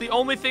tools, the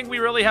only thing we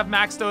really have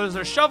maxed out is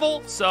our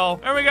shovel, so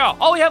there we go.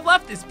 All we have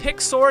left is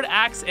pick, sword,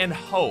 axe, and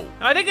hoe.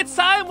 Now I think it's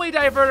time we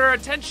divert our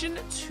attention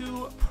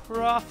to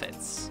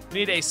profits. We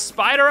need a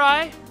spider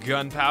eye,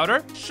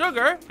 gunpowder,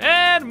 sugar,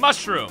 and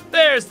mushroom.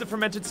 There's the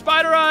fermented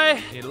spider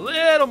eye. Need a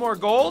little more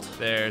gold.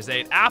 There's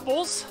 8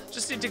 apples.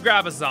 Just need to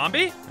grab a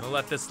zombie. Gonna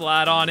let this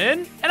lad on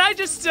in. And I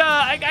just,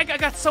 I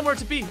got somewhere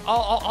to be.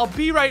 I'll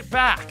be right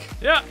back.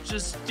 Yeah,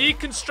 just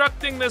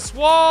deconstructing this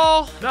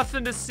wall.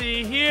 Nothing to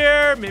see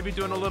here. Maybe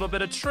doing a little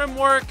bit of trim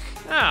work.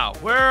 Now,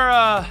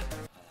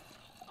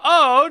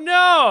 oh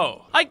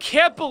no! I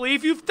can't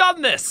believe you've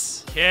done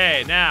this!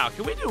 Okay, now,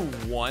 can we do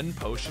 1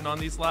 potion on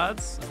these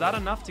lads? Is that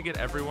enough to get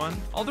everyone?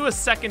 I'll do a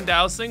second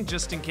dousing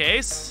just in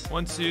case.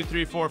 1, 2,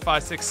 3, 4,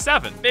 5, 6,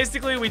 7.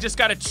 Basically, we just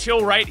gotta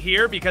chill right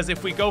here because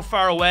if we go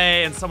far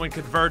away and someone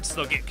converts,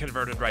 they'll get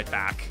converted right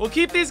back. We'll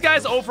keep these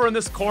guys over in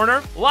this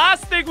corner.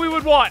 Last thing we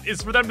would want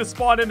is for them to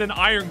spawn in an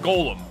iron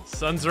golem.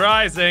 Sun's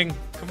rising.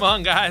 Come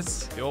on,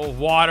 guys. The old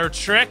water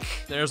trick.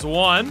 There's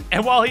 1.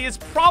 And while he is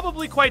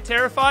probably quite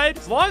terrified,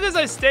 as long as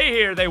I stay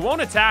here, they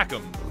won't attack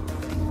him.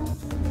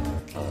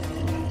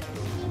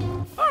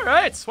 All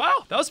right,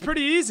 wow, that was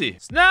pretty easy.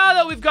 So now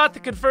that we've got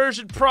the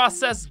conversion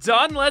process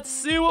done, let's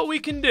see what we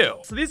can do.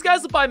 So these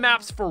guys will buy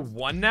maps for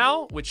 1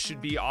 now, which should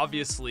be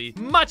obviously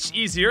much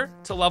easier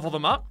to level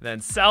them up.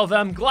 Then sell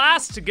them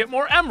glass to get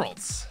more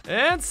emeralds,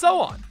 and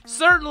so on.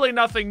 Certainly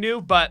nothing new,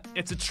 but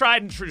it's a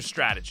tried and true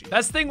strategy.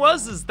 Best thing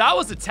is that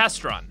was a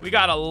test run. We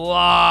got a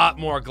lot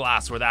more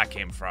glass where that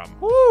came from.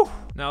 Woo!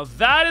 Now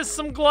that is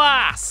some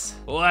glass.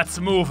 Let's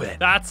move it.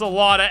 That's a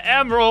lot of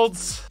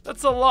emeralds.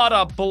 That's a lot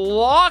of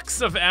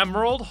blocks of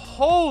emerald.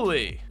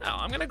 Holy. Now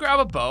I'm gonna grab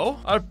a bow.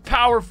 A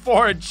power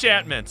 4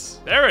 enchantment.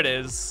 There it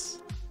is.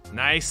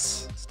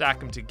 Nice.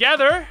 Stack them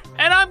together,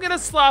 and I'm gonna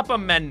slap a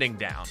mending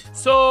down.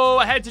 So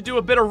I had to do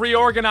a bit of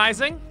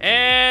reorganizing,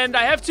 and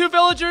I have 2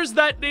 villagers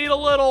that need a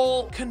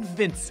little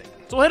convincing.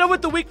 So we'll hit them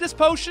with the weakness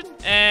potion,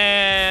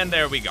 and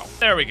there we go.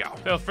 There we go.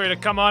 Feel free to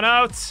come on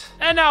out.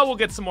 And now we'll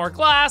get some more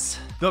glass.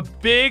 The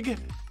big,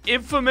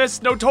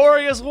 infamous,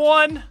 notorious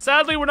 1.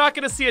 Sadly, we're not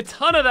gonna see a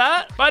ton of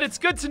that, but it's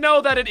good to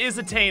know that it is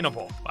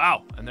attainable.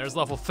 Wow, and there's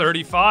level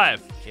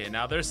 35. Okay,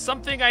 now there's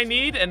something I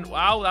need, and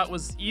wow, that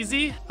was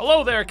easy.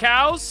 Hello there,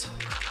 cows.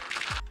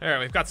 All right,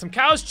 we've got some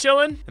cows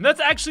chilling, and that's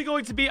actually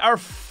going to be our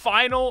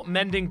final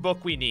mending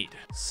book we need.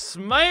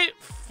 Smite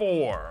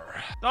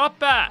 4, not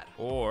bad.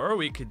 Or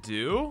we could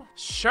do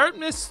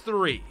sharpness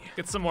 3.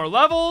 Get some more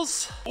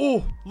levels.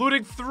 Oh,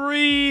 looting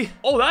 3.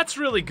 Oh, that's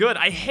really good.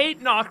 I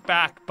hate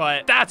knockback,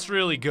 but that's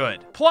really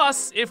good.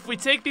 Plus, if we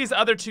take these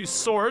other 2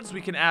 swords, we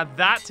can add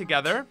that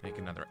together, make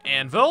another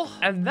anvil,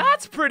 and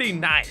that's pretty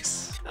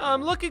nice. Now,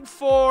 I'm looking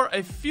for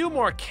a few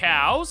more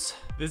cows.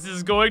 This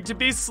is going to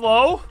be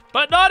slow,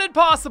 but not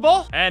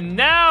impossible. And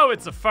now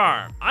it's a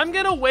farm. I'm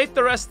gonna wait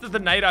the rest of the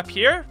night up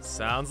here.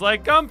 Sounds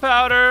like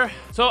gunpowder.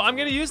 So I'm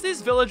gonna use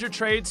these villager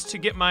trades to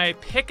get my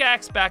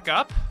pickaxe back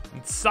up.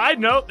 And side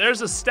note,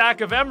 there's a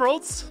stack of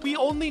emeralds. We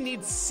only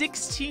need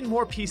 16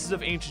 more pieces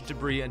of ancient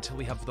debris until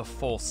we have the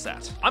full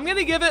set. I'm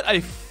gonna give it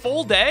a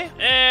full day,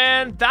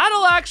 and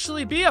that'll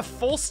actually be a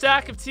full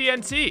stack of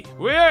TNT.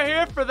 We are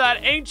here for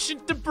that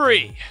ancient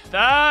debris.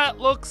 That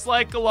looks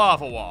like a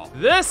lava wall.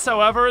 This,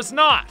 however, is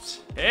not.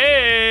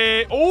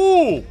 Hey,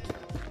 oh,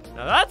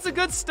 now that's a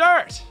good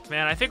start.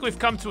 Man, I think we've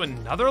come to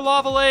another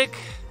lava lake.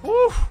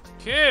 Whew.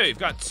 Okay, we've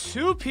got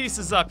 2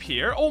 pieces up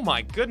here. Oh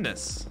my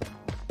goodness.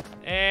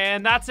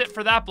 And that's it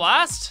for that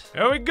blast.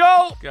 There we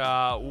go.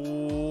 Got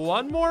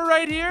 1 more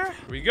right here.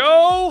 Here we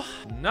go.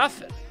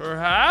 Nothing.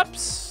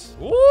 Perhaps.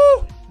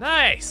 Ooh,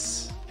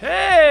 nice.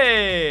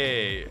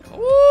 Hey.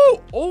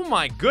 Ooh, oh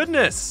my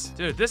goodness.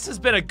 Dude, this has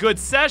been a good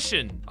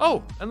session.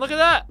 Oh, and look at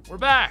that. We're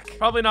back.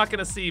 Probably not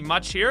gonna see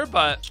much here,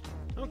 but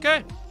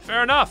okay.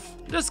 Fair enough.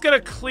 Just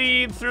gonna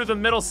clean through the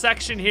middle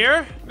section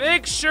here.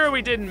 Make sure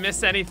we didn't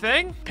miss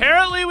anything.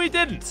 Apparently we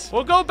didn't.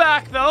 We'll go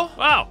back though.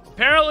 Wow,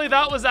 apparently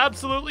that was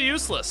absolutely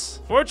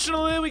useless.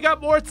 Fortunately, we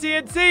got more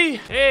TNT.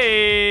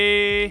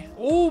 Hey.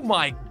 Oh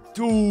my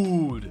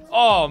dude.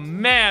 Oh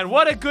man,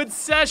 what a good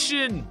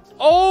session.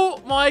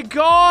 Oh my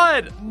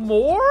god,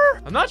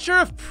 more? I'm not sure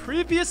if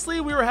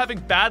previously we were having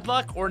bad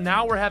luck or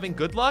now we're having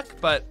good luck,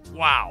 but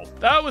wow.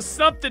 That was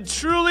something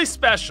truly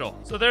special.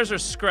 So there's our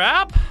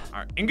scrap,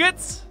 our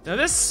ingots. Now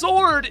this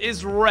sword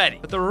is ready,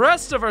 but the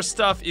rest of our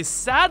stuff is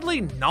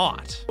sadly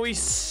not. We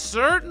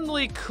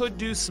certainly could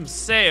do some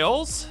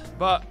sales,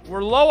 but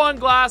we're low on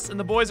glass and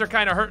the boys are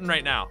kind of hurting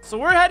right now. So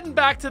we're heading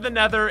back to the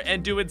nether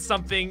and doing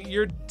something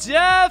you're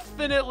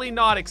definitely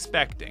not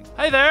expecting.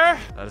 Hey there,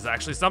 that is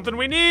actually something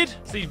we need.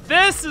 See,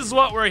 this is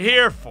what we're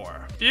here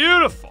for.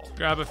 Beautiful.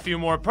 Grab a few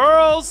more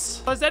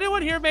pearls. Has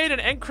anyone here made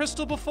an end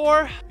crystal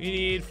before? You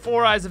need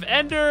 4 eyes of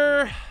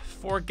ender,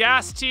 4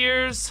 gas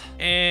tiers,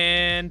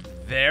 and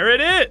there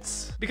it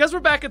is. Because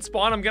we're back at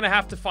spawn, I'm gonna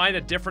have to find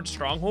a different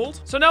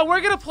stronghold. So now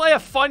we're gonna play a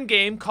fun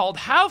game called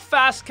How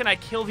Fast Can I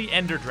Kill the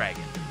Ender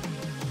Dragon?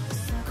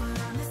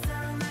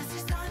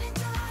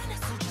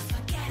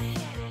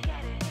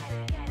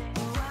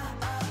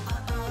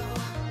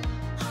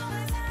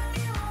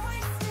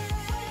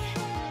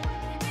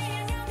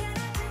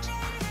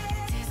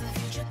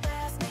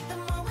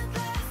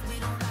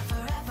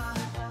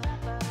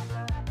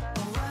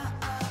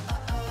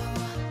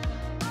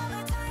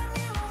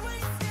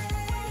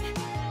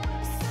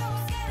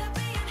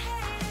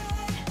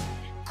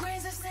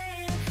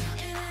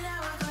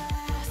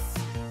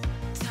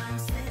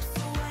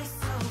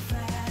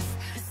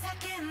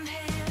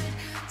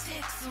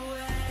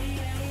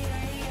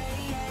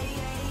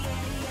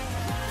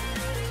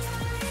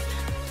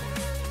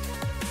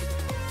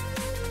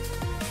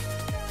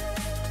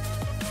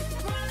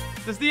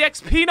 Does the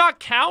XP not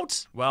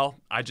count? Well,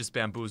 I just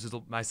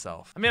bamboozled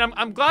myself. I mean,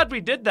 I'm glad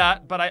we did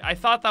that, but I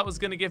thought that was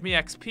gonna give me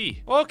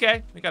XP. Well,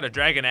 okay, we got a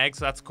dragon egg,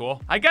 so that's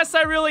cool. I guess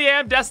I really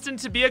am destined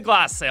to be a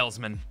glass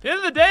salesman. At the end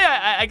of the day,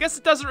 I guess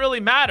it doesn't really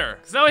matter,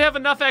 because now we have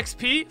enough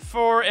XP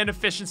for an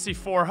efficiency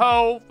 4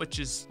 hoe, which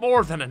is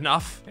more than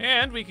enough.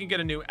 And we can get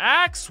a new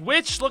axe,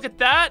 which, look at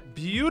that,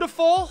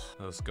 beautiful.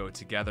 Those go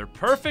together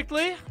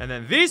perfectly. And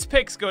then these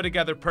picks go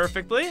together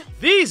perfectly.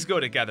 These go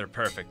together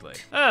perfectly.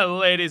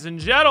 Ladies and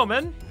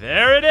gentlemen,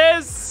 there it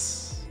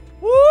is.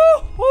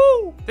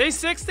 Woo-hoo! Day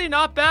 60,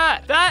 not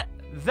bad.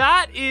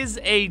 That is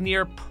a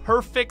near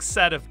perfect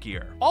set of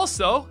gear.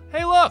 Also,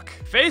 hey look,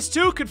 phase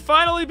 2 could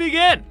finally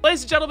begin.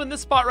 Ladies and gentlemen,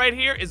 this spot right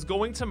here is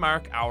going to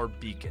mark our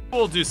beacon.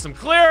 We'll do some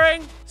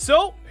clearing.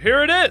 So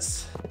here it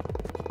is.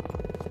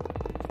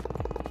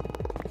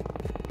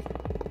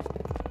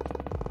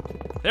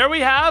 There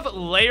we have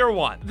layer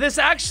 1. This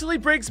actually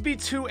brings me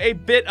to a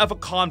bit of a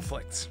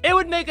conflict. It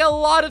would make a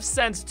lot of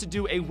sense to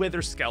do a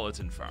wither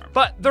skeleton farm,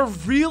 but they're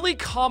really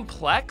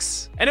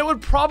complex and it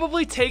would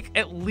probably take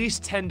at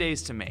least 10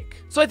 days to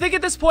make. So I think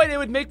at this point it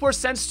would make more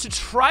sense to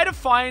try to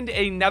find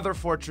a nether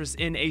fortress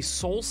in a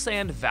soul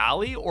sand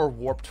valley or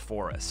warped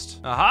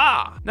forest.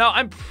 Aha! Now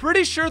I'm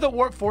pretty sure that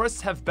warped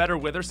forests have better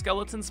wither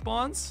skeleton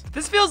spawns.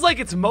 This feels like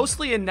it's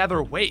mostly a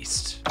nether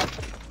waste.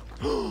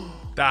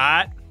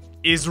 That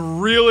is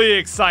really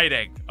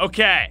exciting.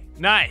 Okay,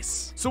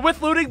 nice. So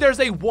with looting, there's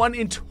a 1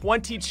 in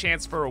 20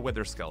 chance for a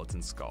wither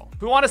skeleton skull.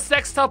 If we want a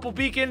sextuple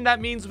beacon, that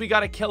means we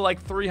gotta kill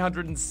like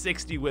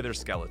 360 wither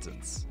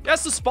skeletons.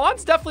 Yes, the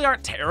spawns definitely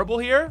aren't terrible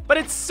here, but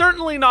it's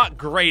certainly not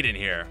great in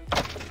here.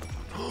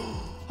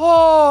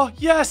 Oh,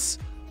 yes.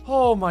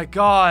 Oh my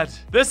God,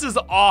 this is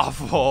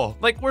awful.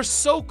 Like, we're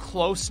so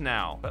close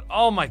now, but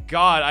oh my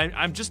God,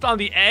 I'm just on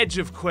the edge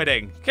of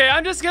quitting. Okay,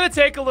 I'm just gonna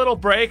take a little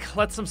break,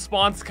 let some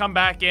spawns come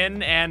back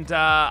in, and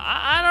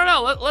I don't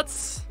know,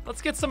 let's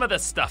get some of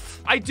this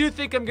stuff. I do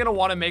think I'm gonna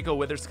wanna make a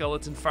wither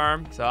skeleton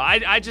farm, so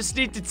I just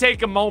need to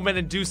take a moment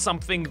and do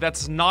something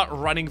that's not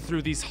running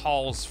through these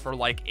halls for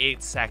like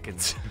 8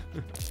 seconds.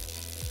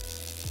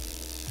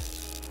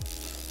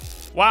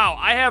 Wow,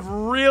 I have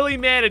really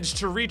managed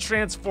to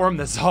retransform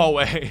this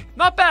hallway.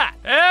 Not bad.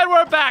 And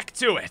we're back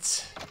to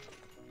it.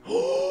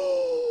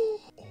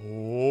 Oh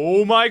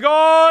my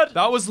God.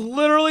 That was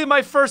literally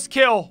my first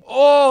kill.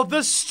 Oh,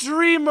 the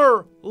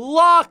streamer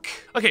luck.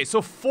 Okay,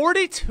 so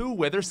 42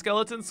 wither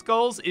skeleton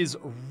skulls is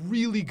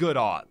really good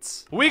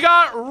odds. We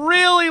got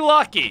really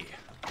lucky.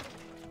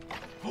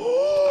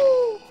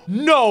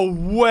 No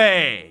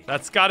way.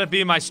 That's gotta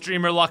be my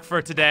streamer luck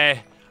for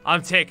today.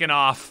 I'm taking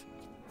off.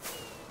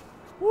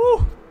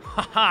 Woo!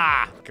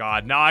 Haha!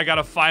 God, now I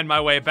gotta find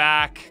my way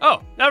back.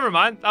 Oh, never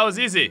mind. That was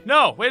easy.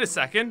 No, wait a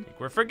second.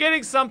 We're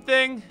forgetting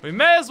something. We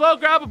may as well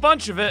grab a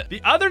bunch of it.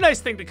 The other nice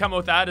thing to come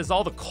with that is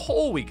all the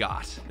coal we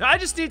got. Now I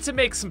just need to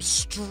make some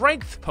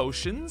strength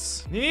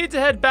potions. Need to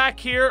head back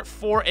here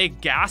for a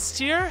gas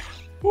tier.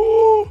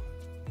 Woo!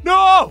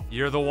 No!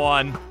 You're the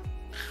one.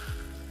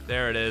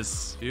 There it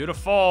is.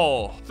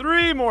 Beautiful.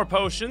 3 more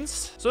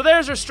potions. So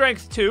there's our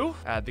strength 2.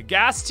 Add the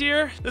gas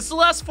tier. This will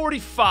last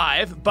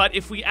 45, but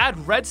if we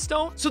add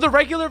redstone, so the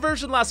regular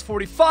version lasts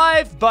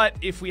 45, but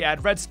if we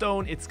add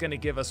redstone, it's gonna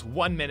give us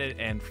 1 minute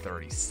and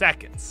 30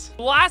 seconds.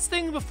 Last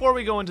thing before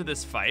we go into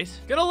this fight,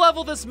 gonna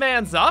level this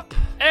man's up,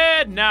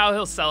 and now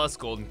he'll sell us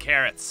golden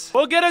carrots.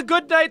 We'll get a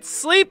good night's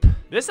sleep.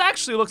 This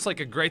actually looks like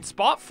a great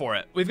spot for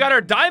it. We've got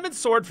our diamond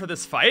sword for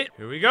this fight.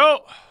 Here we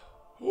go.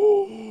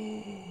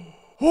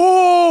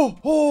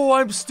 Oh,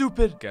 I'm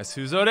stupid. Guess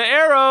who's out of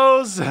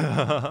arrows?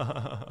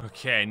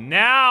 Okay,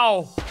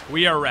 now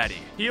we are ready.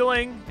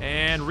 Healing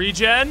and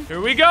regen.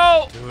 Here we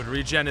go. Dude,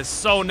 regen is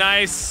so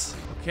nice.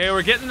 Okay,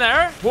 we're getting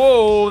there.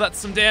 Whoa, that's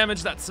some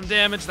damage, that's some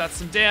damage, that's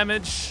some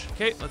damage.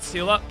 Okay, let's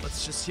heal up.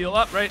 Let's just heal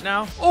up right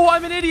now. Oh,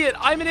 I'm an idiot.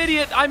 I'm an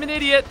idiot. I'm an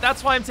idiot.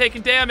 That's why I'm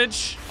taking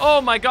damage. Oh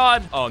my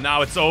God. Oh,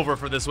 now it's over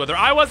for this wither.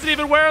 I wasn't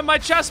even wearing my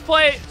chest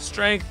plate.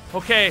 Strength.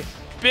 Okay,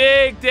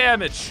 big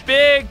damage.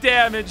 Big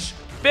damage.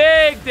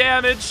 Big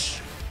damage.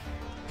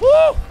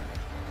 Woo!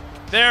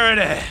 There it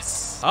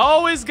is.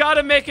 Always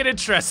gotta make it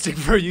interesting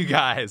for you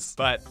guys.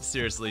 But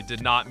seriously,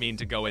 did not mean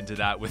to go into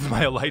that with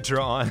my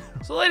elytra on.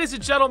 So ladies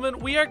and gentlemen,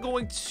 we are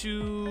going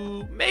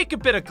to make a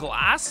bit of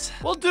glass.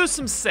 We'll do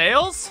some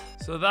sales.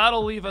 So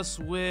that'll leave us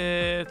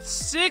with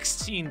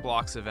 16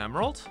 blocks of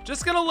emerald.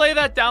 Just gonna lay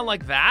that down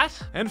like that.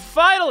 And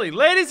finally,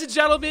 ladies and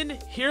gentlemen,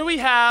 here we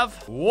have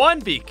 1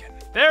 beacon.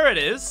 There it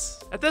is.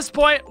 At this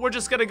point, we're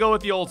just gonna go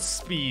with the old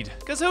speed,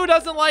 because who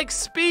doesn't like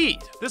speed?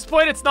 At this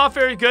point, it's not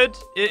very good.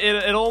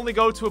 It'll only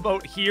go to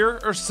about here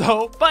or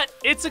so, but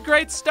it's a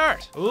great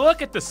start.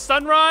 Look at the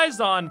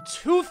sunrise on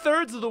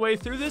 2/3 of the way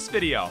through this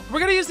video. We're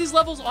gonna use these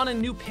levels on a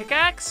new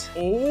pickaxe.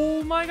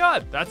 Oh my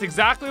God, that's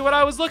exactly what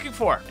I was looking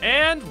for.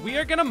 And we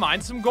are gonna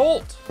mine some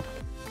gold.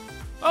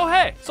 Oh,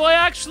 hey, so I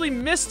actually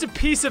missed a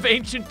piece of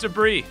ancient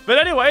debris. But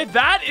anyway,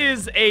 that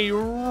is a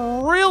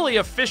really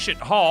efficient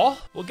haul.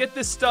 We'll get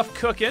this stuff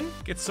cooking,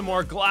 get some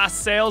more glass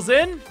sails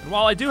in. And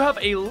while I do have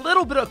a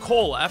little bit of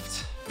coal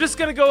left, Just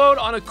gonna go out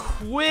on a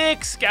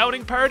quick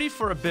scouting party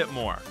for a bit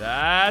more.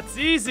 That's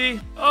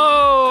easy.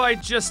 Oh, I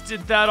just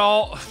did that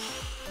all.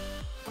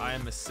 I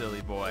am a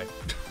silly boy.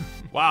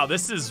 Wow,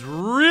 this is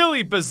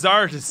really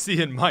bizarre to see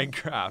in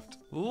Minecraft.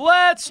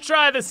 Let's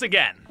try this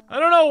again. I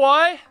don't know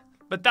why,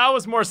 but that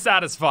was more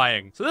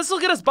satisfying. So this will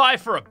get us by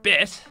for a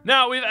bit.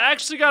 Now, we've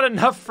actually got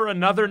enough for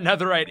another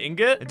netherite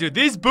ingot. And dude,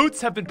 these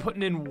boots have been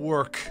putting in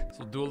work. So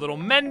we'll do a little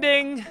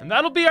mending, and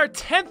that'll be our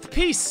 10th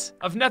piece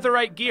of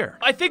netherite gear.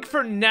 I think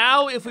for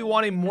now, if we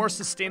want a more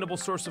sustainable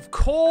source of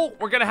coal,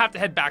 we're gonna have to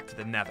head back to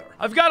the nether.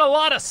 I've got a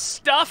lot of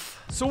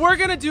stuff, so we're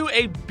gonna do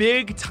a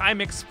big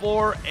time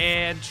explore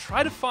and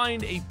try to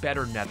find a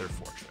better nether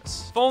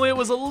fortress. If only it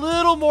was a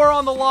little more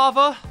on the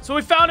lava. So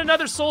we found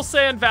another soul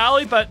sand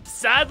valley, but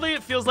sadly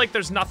it feels like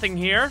there's nothing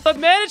here. I've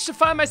managed to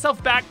find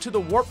myself back to the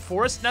warp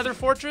forest nether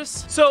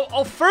fortress. So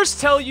I'll first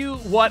tell you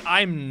what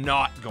I'm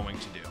not going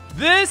to do.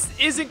 This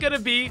isn't gonna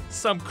be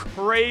some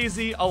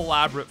crazy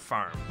elaborate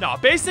farm. No,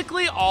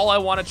 basically all I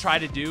wanna try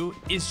to do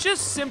is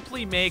just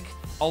simply make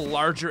a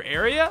larger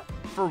area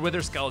for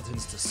wither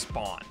skeletons to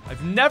spawn.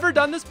 I've never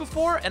done this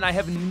before and I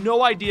have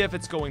no idea if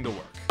it's going to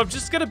work. I'm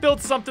just gonna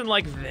build something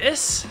like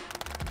this.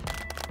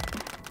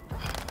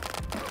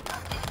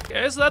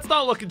 Okay, so that's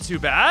not looking too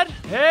bad.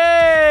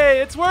 Hey,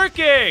 it's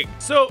working.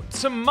 So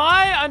to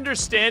my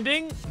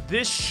understanding,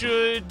 this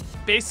should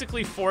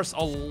basically force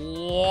a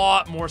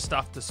lot more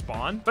stuff to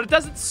spawn, but it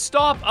doesn't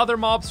stop other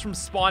mobs from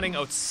spawning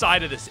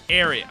outside of this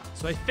area.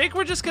 So I think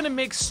we're just gonna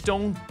make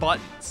stone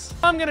buttons.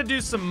 I'm gonna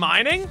do some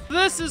mining.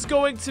 This is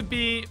going to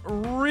be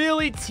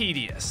really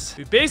tedious.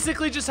 We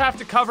basically just have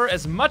to cover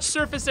as much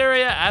surface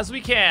area as we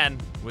can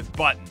with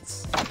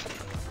buttons.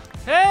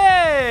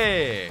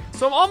 Hey!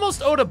 So I'm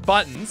almost out of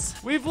buttons.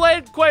 We've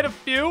laid quite a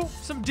few.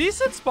 Some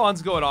decent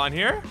spawns going on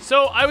here.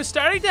 So I was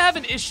starting to have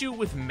an issue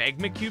with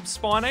magma cubes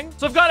spawning.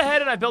 So I've gone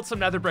ahead and I built some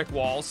nether brick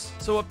walls.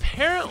 So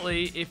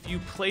apparently if you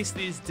place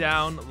these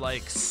down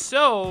like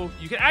so,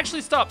 you can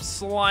actually stop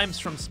slimes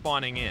from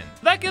spawning in.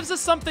 That gives us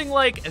something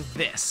like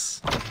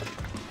this.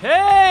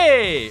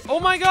 Hey! Oh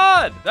my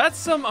god! That's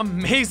some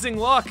amazing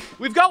luck.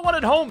 We've got one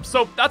at home,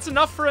 so that's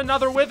enough for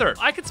another wither.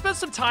 I could spend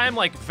some time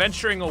like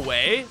venturing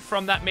away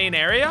from that main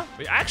area.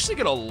 We actually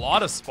get a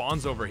lot of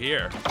spawns over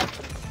here.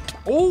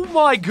 Oh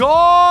my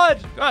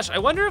god! Gosh, I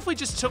wonder if we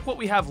just took what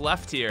we have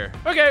left here.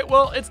 Okay,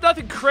 well, it's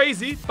nothing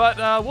crazy, but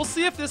we'll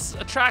see if this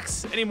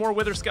attracts any more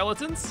wither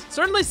skeletons.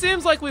 Certainly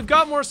seems like we've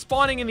got more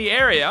spawning in the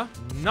area.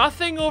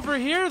 Nothing over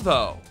here,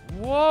 though.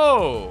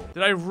 Whoa,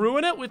 did I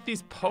ruin it with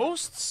these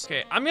posts?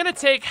 Okay, I'm gonna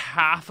take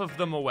half of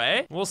them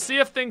away. We'll see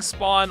if things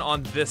spawn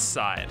on this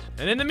side.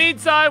 And in the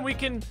meantime, we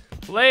can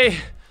lay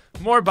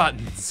more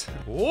buttons.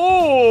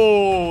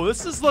 Whoa,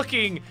 this is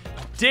looking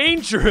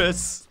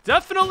dangerous.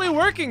 Definitely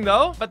working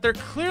though, but they're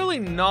clearly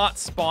not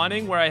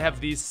spawning where I have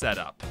these set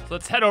up. So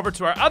let's head over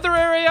to our other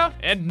area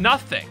and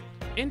nothing.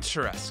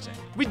 Interesting.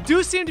 We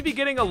do seem to be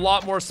getting a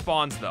lot more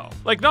spawns though.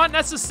 Like not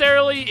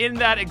necessarily in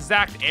that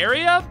exact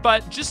area,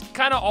 but just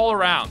kind of all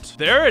around.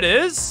 There it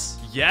is.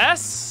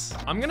 Yes.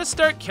 I'm gonna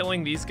start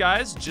killing these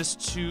guys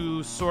just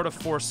to sort of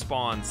force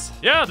spawns.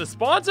 Yeah, the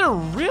spawns are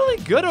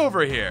really good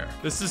over here.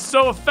 This is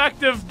so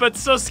effective, but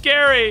so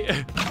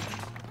scary.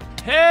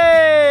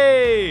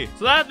 Hey!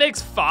 So that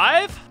makes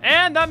 5,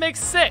 and that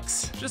makes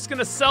 6. Just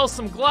gonna sell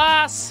some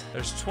glass.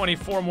 There's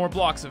 24 more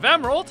blocks of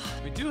emerald.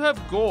 We do have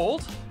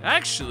gold.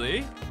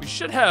 Actually, we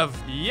should have,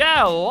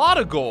 yeah, a lot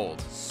of gold.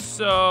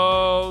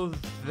 So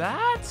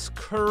that's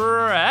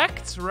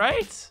correct,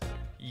 right?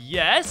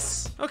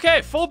 Yes.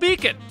 Okay, full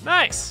beacon.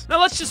 Nice.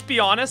 Now let's just be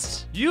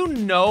honest. You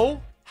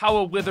know how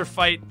a wither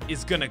fight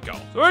is gonna go.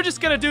 So we're just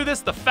gonna do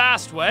this the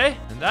fast way,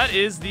 and that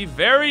is the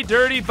very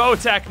dirty bow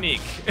technique.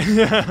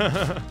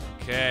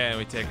 Okay, and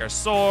we take our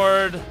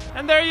sword,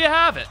 and there you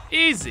have it.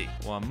 Easy.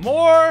 One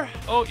more.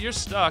 Oh, you're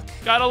stuck.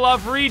 Gotta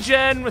love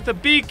regen with a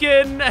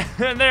beacon,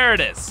 and there it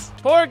is.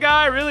 Poor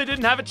guy really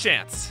didn't have a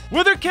chance.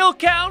 Wither kill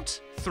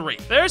count, 3.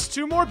 There's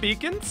 2 more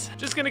beacons.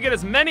 Just gonna get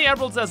as many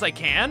emeralds as I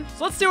can.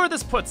 So let's see where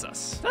this puts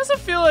us. Doesn't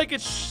feel like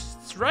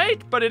it's right,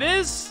 but it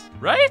is,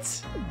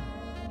 right?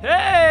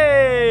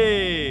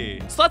 Hey!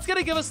 So that's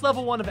gonna give us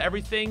level 1 of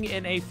everything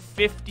in a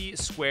 50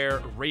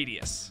 square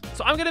radius.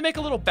 So I'm gonna make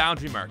a little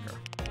boundary marker.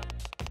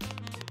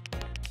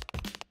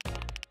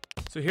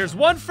 So here's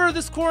one for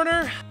this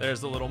corner.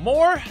 There's a little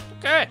more.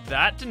 Okay,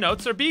 that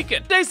denotes our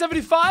beacon. Day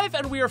 75,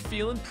 and we are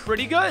feeling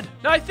pretty good.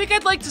 Now, I think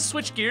I'd like to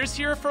switch gears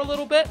here for a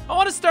little bit. I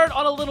want to start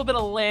on a little bit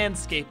of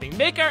landscaping,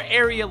 make our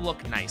area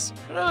look nicer.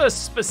 Kind of a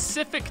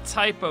specific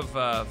type of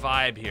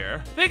vibe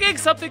here. Thinking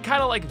something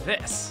kind of like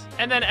this.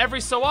 And then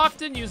every so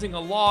often, using a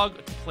log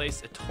to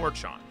place a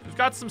torch on. We've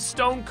got some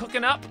stone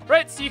cooking up,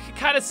 right? So you can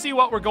kind of see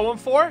what we're going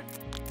for.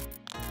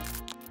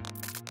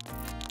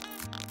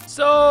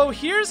 So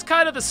here's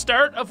kind of the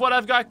start of what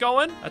I've got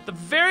going. At the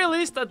very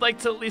least, I'd like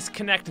to at least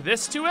connect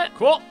this to it.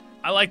 Cool.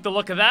 I like the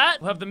look of that.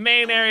 We'll have the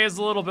main areas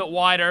a little bit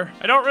wider.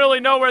 I don't really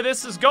know where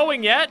this is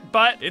going yet,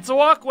 but it's a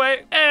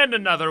walkway and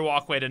another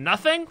walkway to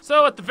nothing.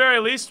 So at the very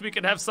least, we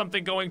could have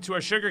something going to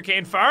our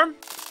sugarcane farm.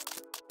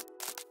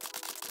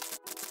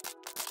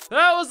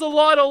 That was a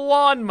lot of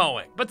lawn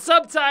mowing, but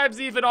sometimes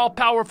even all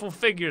powerful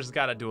figures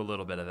gotta do a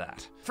little bit of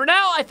that. For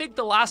now, I think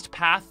the last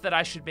path that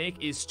I should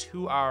make is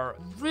to our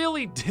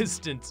really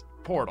distant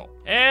portal.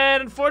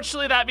 And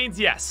unfortunately that means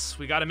yes,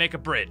 we gotta make a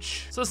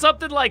bridge. So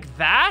something like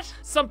that,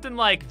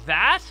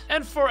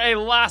 and for a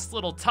last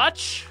little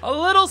touch, a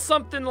little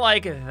something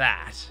like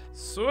that.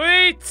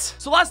 Sweet!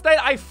 So last night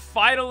I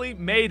finally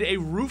made a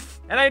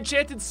roof and I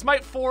enchanted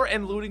Smite 4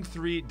 and Looting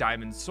 3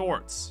 diamond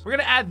swords. We're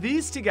gonna add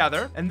these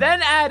together and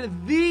then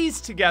add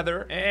these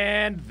together,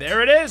 and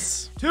there it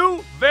is.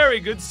 2 very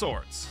good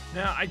swords.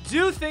 Now, I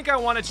do think I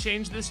want to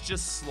change this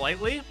just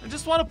slightly. I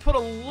just want to put a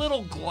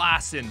little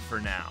glass in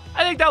for now.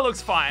 I think that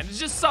looks fine. It's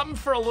just something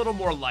for a little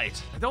more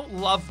light. I don't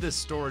love this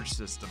storage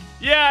system.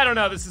 Yeah, I don't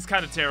know. This is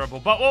kind of terrible,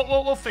 but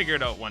we'll figure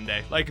it out one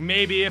day. Like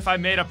maybe if I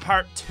made a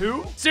part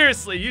 2?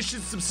 Seriously, you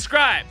should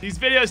subscribe. These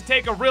videos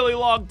take a really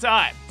long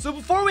time. So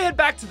before we head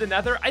back to the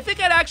Nether, I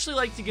think I'd actually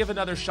like to give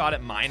another shot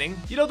at mining.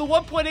 You know, the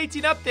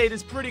 1.18 update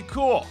is pretty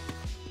cool.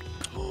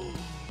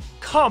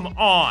 Come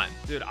on.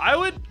 Dude, I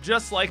would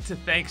just like to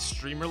thank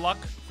Streamer Luck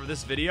for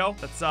this video.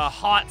 That's a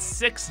hot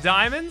 6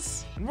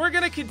 diamonds. And we're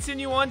gonna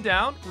continue on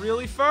down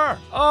really far.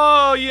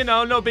 Oh, you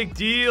know, no big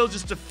deal.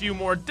 Just a few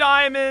more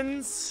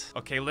diamonds.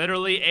 Okay,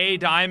 literally a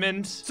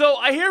diamond. So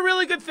I hear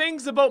really good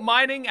things about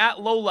mining at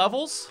low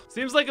levels.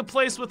 Seems like a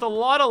place with a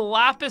lot of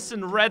lapis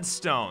and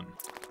redstone.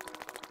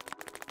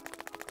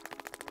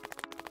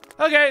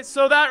 Okay,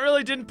 so that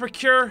really didn't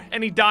procure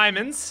any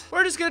diamonds.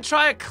 We're just gonna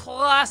try a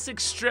classic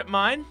strip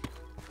mine.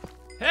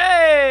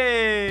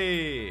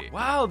 Hey!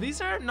 Wow,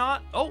 these are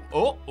not,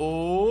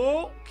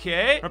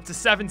 okay. We're up to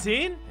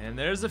 17, and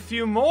there's a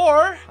few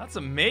more. That's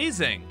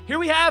amazing. Here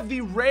we have the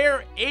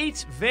rare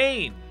 8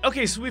 vein.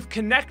 Okay, so we've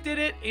connected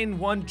it in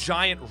one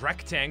giant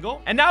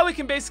rectangle, and now we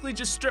can basically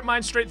just strip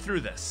mine straight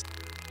through this.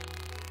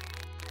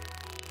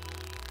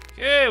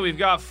 Okay, we've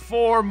got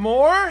 4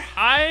 more.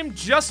 I'm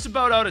just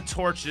about out of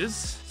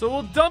torches, so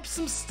we'll dump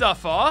some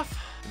stuff off.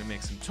 Gonna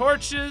make some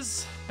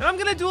torches. And I'm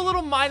gonna do a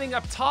little mining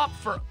up top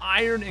for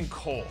iron and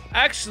coal.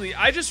 Actually,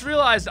 I just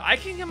realized I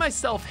can get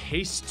myself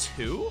haste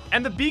too,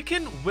 and the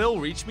beacon will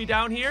reach me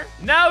down here.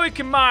 Now we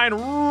can mine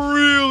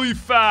really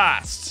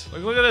fast.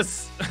 Look at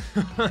this.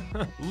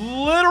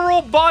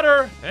 Literal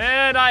butter.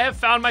 And I have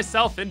found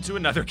myself into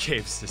another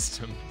cave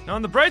system. Now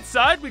on the bright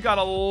side, we got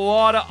a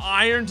lot of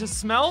iron to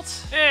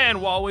smelt.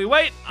 And while we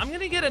wait, I'm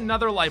gonna get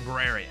another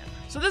librarian.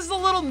 So this is a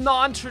little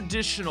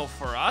non-traditional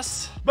for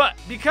us, but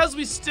because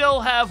we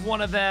still have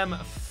one of them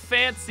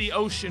fancy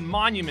ocean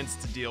monuments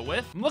to deal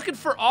with, I'm looking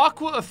for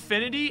Aqua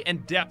Affinity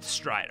and Depth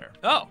Strider.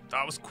 Oh,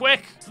 that was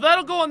quick. So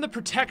that'll go on the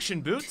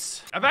protection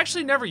boots. I've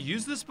actually never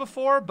used this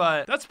before,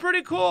 but that's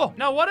pretty cool.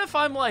 Now, what if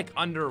I'm like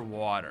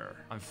underwater?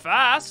 I'm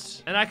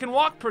fast, and I can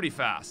walk pretty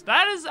fast.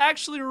 That is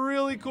actually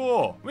really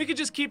cool. We could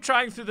just keep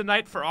trying through the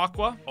night for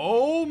Aqua.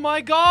 Oh my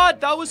God,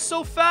 that was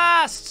so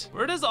fast.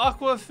 Where does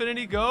Aqua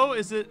Affinity go?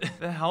 Is it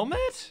the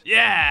helmet?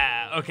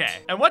 Yeah, okay.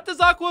 And what does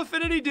Aqua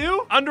Affinity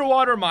do?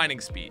 Underwater mining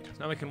speed.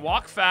 Now we can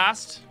walk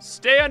fast,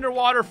 stay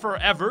underwater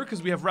forever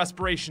because we have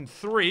respiration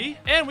 3,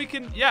 and we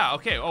can, yeah,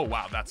 okay. Oh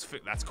wow,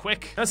 that's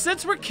quick. Now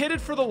since we're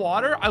kitted for the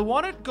water, I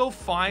want to go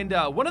find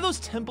one of those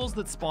temples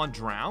that spawn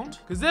drowned,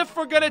 because if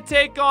we're gonna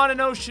take on an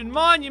ocean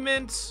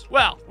monument,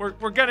 well,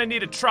 we're gonna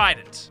need a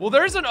trident. Well,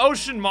 there's an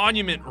ocean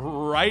monument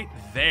right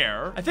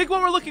there. I think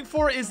what we're looking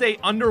for is a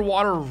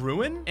underwater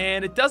ruin,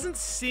 and it doesn't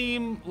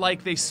seem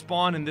like they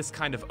spawn in this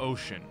kind of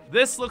ocean.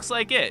 This looks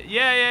like it.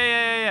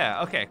 Yeah.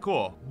 Okay,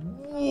 cool.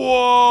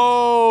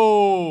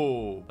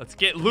 Whoa! Let's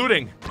get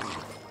looting.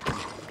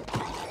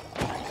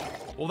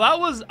 Well, that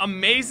was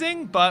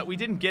amazing, but we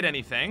didn't get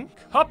anything.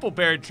 Couple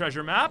buried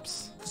treasure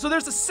maps. So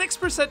there's a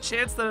 6%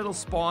 chance that it'll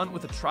spawn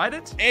with a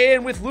trident,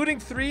 and with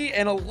looting 3,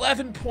 an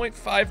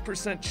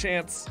 11.5%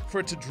 chance for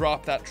it to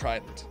drop that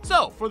trident.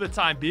 So for the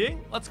time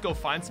being, let's go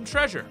find some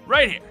treasure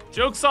right here.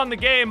 Joke's on the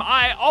game,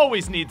 I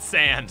always need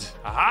sand.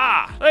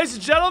 Aha! Ladies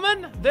and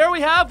gentlemen, there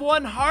we have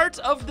one heart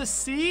of the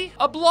sea,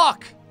 a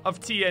block of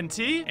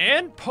TNT,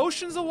 and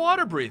potions of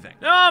water breathing.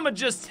 Now I'ma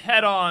just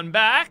head on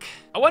back.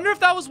 I wonder if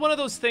that was one of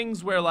those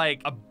things where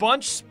like a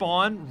bunch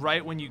spawn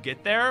right when you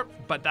get there,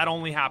 but that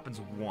only happens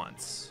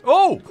once.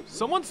 Oh,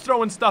 someone's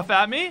throwing stuff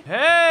at me.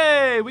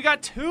 Hey, we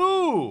got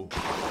 2.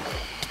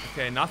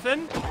 Okay,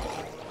 nothing.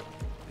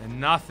 And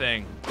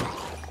nothing.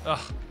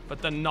 Ugh, but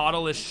the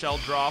Nautilus shell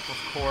drop, of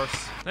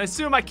course. I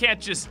assume I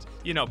can't just,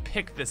 you know,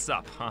 pick this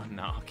up. Huh,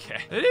 no,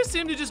 okay. They do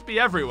seem to just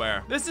be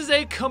everywhere. This is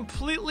a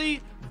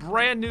completely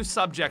brand new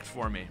subject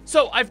for me.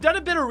 So I've done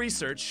a bit of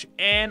research,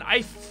 and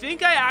I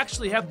think I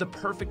actually have the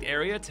perfect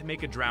area to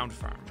make a drowned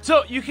farm.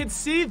 So you can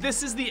see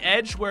this is the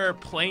edge where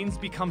plains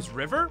becomes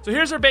river. So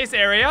here's our base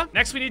area.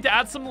 Next, we need to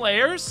add some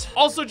layers.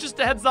 Also, just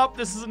a heads up,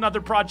 this is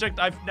another project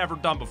I've never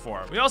done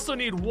before. We also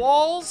need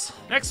walls.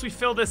 Next, we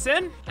fill this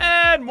in,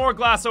 and more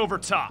glass over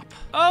top.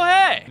 Oh,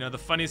 hey. You know, the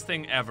funniest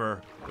thing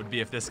ever would be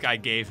if this guy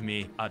gave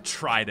me a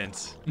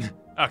trident.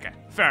 Okay,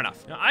 fair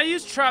enough. Now, I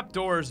use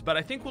trapdoors, but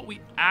I think what we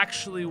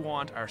actually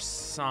want are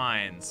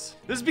signs.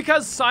 This is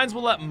because signs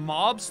will let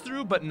mobs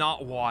through, but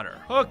not water.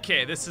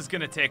 Okay, this is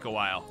gonna take a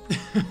while.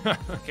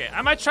 Okay,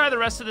 I might try the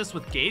rest of this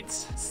with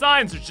gates.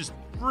 Signs are just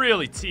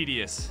really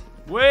tedious.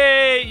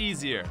 Way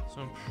easier.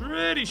 So I'm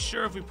pretty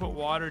sure if we put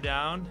water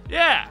down,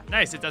 yeah,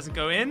 nice, it doesn't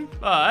go in,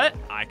 but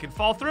I can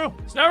fall through.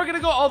 So now we're gonna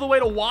go all the way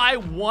to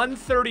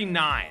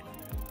Y139.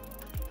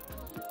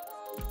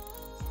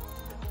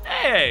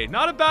 Hey,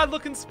 not a bad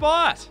looking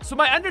spot. So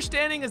my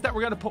understanding is that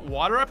we're gonna put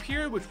water up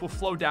here, which will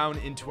flow down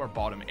into our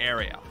bottom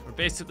area. We're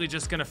basically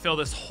just gonna fill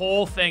this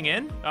whole thing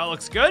in. That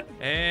looks good.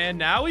 And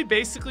now we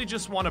basically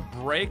just wanna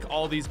break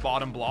all these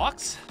bottom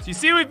blocks. So you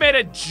see we've made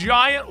a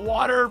giant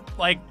water,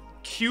 like,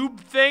 cube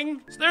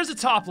thing. So there's a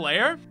top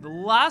layer. The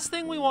last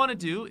thing we want to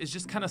do is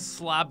just kind of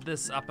slab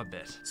this up a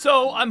bit.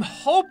 So I'm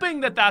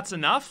hoping that that's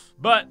enough,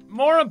 but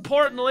more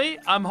importantly,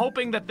 I'm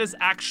hoping that this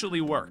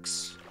actually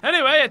works.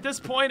 Anyway, at this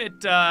point, it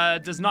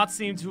does not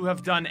seem to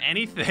have done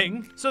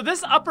anything. So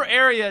this upper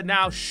area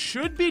now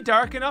should be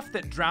dark enough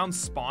that drowns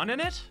spawn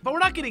in it, but we're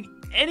not getting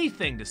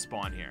anything to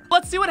spawn here.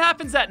 Let's see what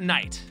happens at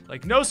night.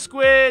 Like no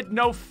squid,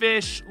 no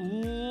fish,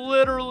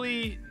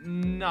 literally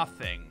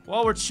nothing.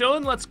 While we're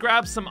chilling, let's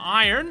grab some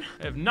iron.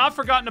 I have not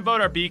forgotten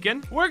about our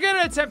beacon. We're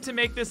gonna attempt to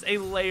make this a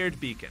layered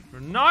beacon. We're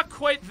not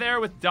quite there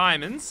with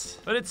diamonds,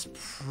 but it's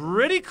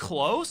pretty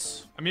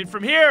close. I mean,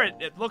 from here,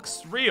 it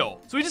looks real.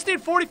 So we just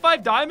need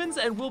 45 diamonds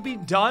and we'll be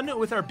done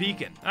with our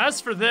beacon. As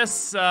for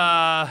this,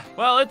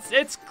 well,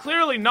 it's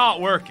clearly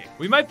not working.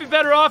 We might be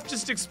better off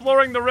just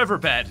exploring the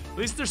riverbed. At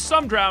least there's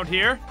some drowned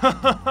here.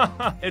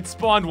 It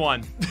spawned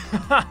one.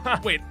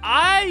 Wait,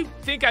 I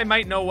think I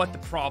might know what the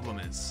problem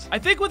is. I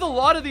think with a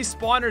lot of these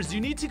spawners,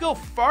 you need to go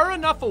far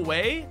enough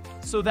away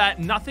so that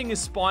nothing is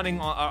spawning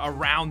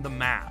around the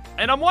map.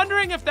 And I'm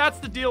wondering if that's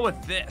the deal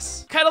with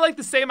this. Kind of like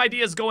the same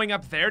idea as going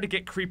up there to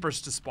get creepers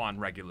to spawn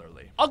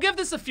regularly. I'll give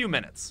this a few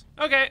minutes.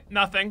 Okay,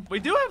 nothing. We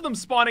do have them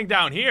spawning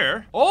down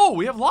here. Oh,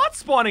 we have lots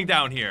spawning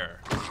down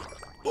here.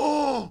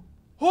 Oh,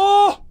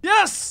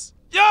 yes!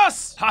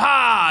 Yes!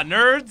 Haha,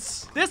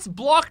 nerds. This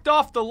blocked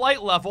off the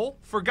light level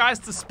for guys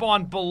to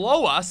spawn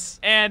below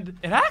us, and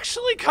it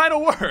actually kind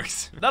of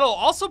works. That'll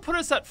also put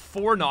us at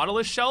 4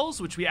 Nautilus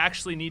shells, which we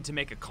actually need to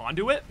make a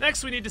conduit.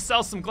 Next, we need to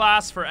sell some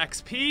glass for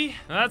XP.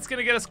 Now, that's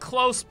gonna get us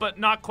close, but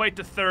not quite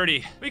to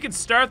 30. We can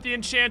start the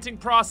enchanting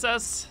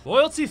process.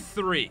 Loyalty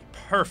 3,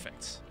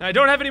 perfect. Now, I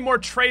don't have any more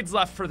trades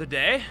left for the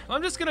day.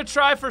 I'm just gonna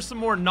try for some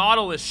more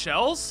Nautilus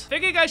shells.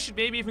 Thinking I should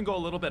maybe even go a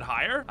little bit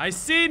higher. I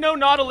see no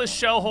Nautilus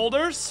shell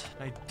holders.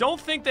 I don't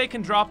think they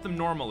can drop them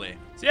normally.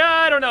 So yeah,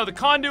 I don't know, the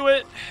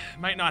conduit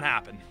might not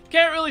happen.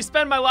 Can't really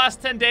spend my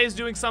last 10 days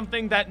doing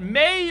something that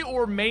may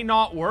or may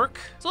not work.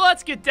 So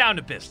let's get down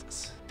to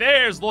business.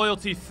 There's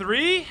loyalty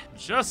 3,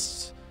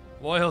 just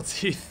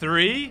loyalty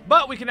 3,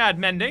 but we can add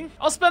mending.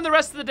 I'll spend the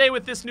rest of the day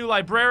with this new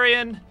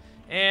librarian,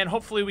 and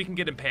hopefully we can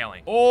get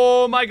impaling.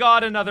 Oh my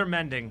god, another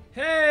mending.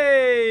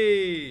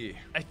 Hey,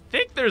 I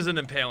think there's an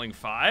impaling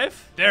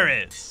 5.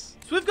 There is.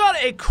 So we've got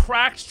a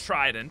cracked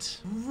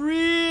trident,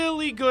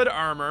 really good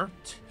armor,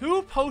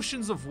 2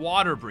 potions of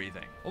water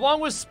breathing, along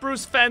with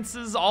spruce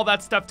fences, all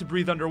that stuff to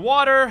breathe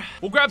underwater.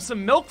 We'll grab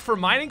some milk for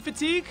mining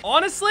fatigue.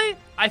 Honestly,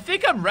 I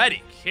think I'm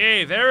ready.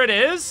 Okay, there it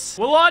is.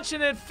 We'll launch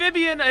an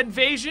amphibian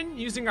invasion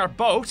using our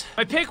boat.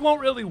 My pick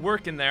won't really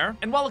work in there.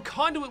 And while a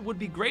conduit would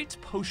be great,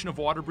 potion of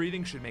water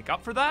breathing should make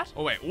up for that.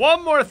 Oh wait,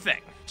 one more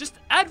thing. Just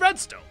add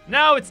redstone.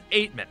 Now it's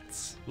 8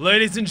 minutes.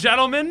 Ladies and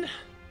gentlemen,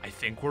 I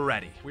think we're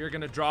ready. We're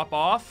gonna drop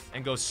off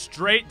and go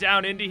straight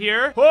down into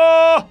here.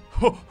 Oh,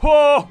 ho,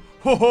 ho,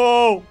 ho,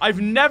 ho.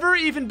 I've never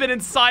even been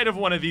inside of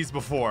one of these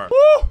before.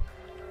 Woo.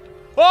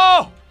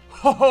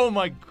 Oh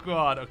my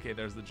god. Okay,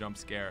 there's the jump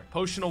scare.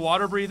 Potion of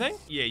water breathing.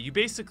 Yeah,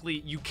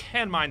 you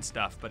can mine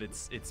stuff, but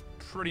it's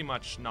pretty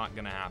much not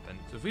gonna happen.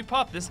 So if we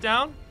pop this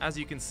down, as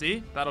you can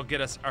see, that'll get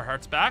us our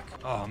hearts back.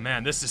 Oh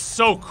man, this is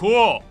so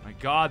cool. My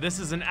god, this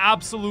is an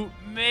absolute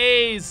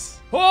maze.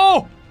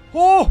 Oh,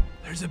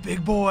 there's a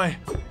big boy.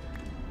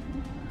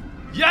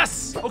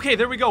 Yes! Okay,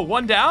 there we go.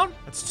 1 down.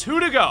 That's 2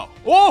 to go.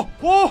 Oh,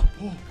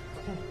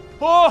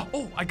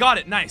 I got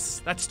it. Nice.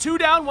 That's 2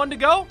 down, 1 to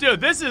go.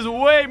 Dude, this is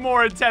way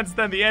more intense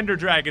than the Ender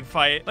Dragon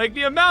fight. Like,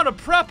 the amount of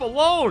prep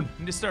alone. I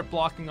need to start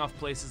blocking off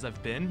places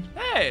I've been.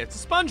 Hey, it's a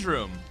sponge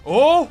room.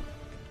 Oh,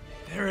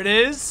 there it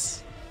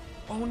is.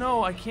 Oh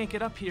no, I can't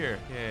get up here.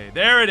 Okay,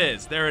 there it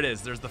is. There it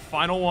is. There's the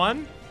final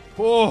one.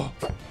 Oh,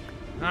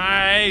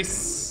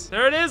 nice.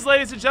 There it is,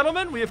 ladies and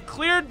gentlemen. We have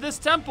cleared this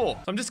temple.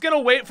 So I'm just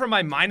gonna wait for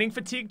my mining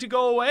fatigue to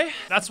go away.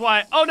 That's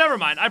why, oh, never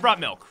mind. I brought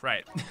milk,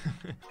 right.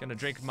 Gonna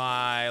drink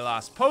my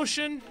last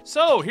potion.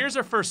 So here's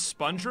our first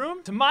sponge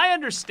room. To my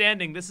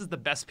understanding, this is the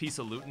best piece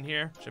of loot in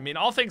here. Which, I mean,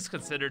 all things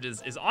considered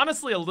is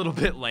honestly a little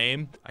bit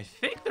lame. I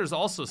think there's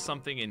also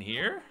something in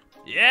here.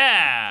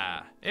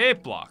 Yeah,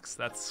 8 blocks.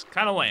 That's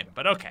kind of lame,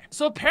 but okay.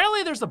 So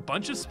apparently there's a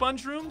bunch of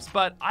sponge rooms,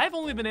 but I've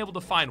only been able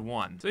to find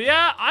one. So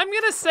yeah, I'm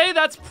gonna say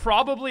that's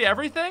probably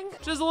everything.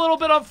 Which is a little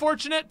bit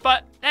unfortunate,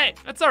 but hey,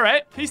 that's all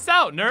right. Peace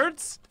out,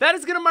 nerds. That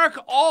is gonna mark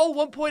all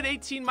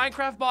 1.18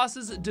 Minecraft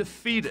bosses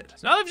defeated.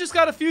 So now they've just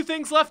got a few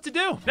things left to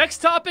do. Next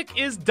topic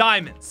is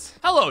diamonds.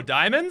 Hello,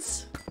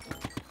 diamonds.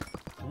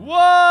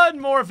 One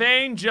more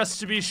vein just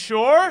to be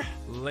sure.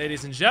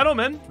 Ladies and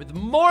gentlemen, with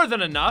more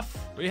than enough,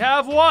 we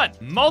have one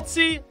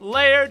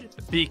multi-layered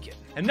beacon.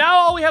 And now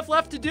all we have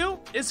left to do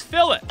is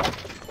fill it.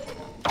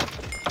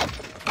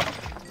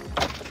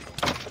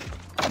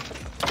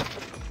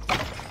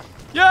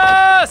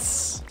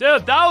 Yes!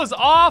 Dude, that was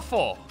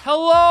awful.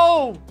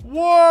 Hello,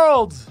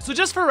 world. So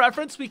just for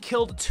reference, we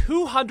killed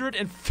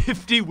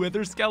 250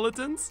 wither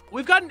skeletons.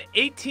 We've gotten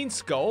 18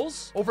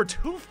 skulls. Over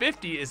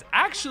 250 is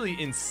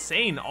actually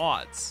insane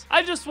odds.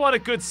 I just want a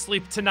good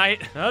sleep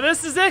tonight. Now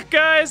this is it,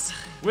 guys.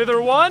 Wither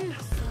 1.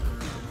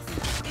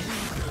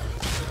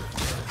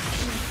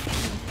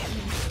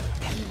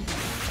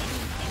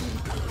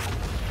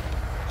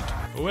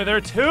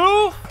 Wither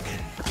 2.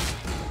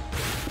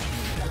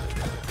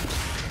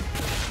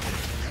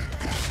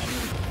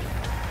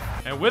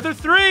 And Wither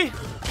 3.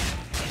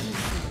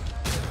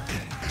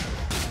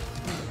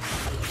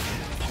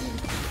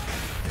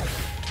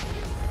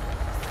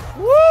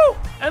 Woo!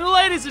 And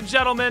ladies and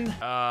gentlemen,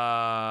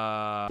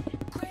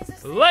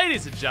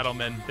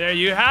 there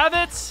you have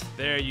it.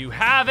 There you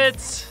have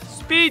it.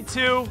 Speed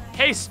 2,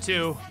 haste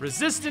 2,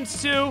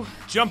 resistance 2,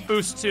 jump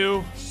boost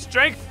 2,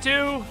 strength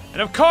 2,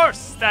 and of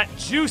course, that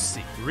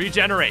juicy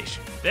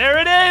regeneration. There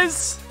it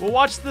is. We'll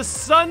watch the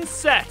sun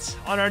set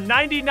on our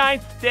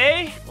 99th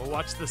day. We'll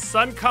watch the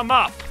sun come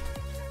up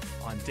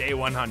on day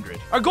 100.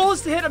 Our goal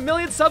is to hit 1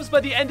 million subs by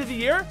the end of the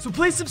year, so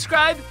please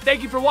subscribe.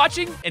 Thank you for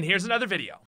watching, and here's another video.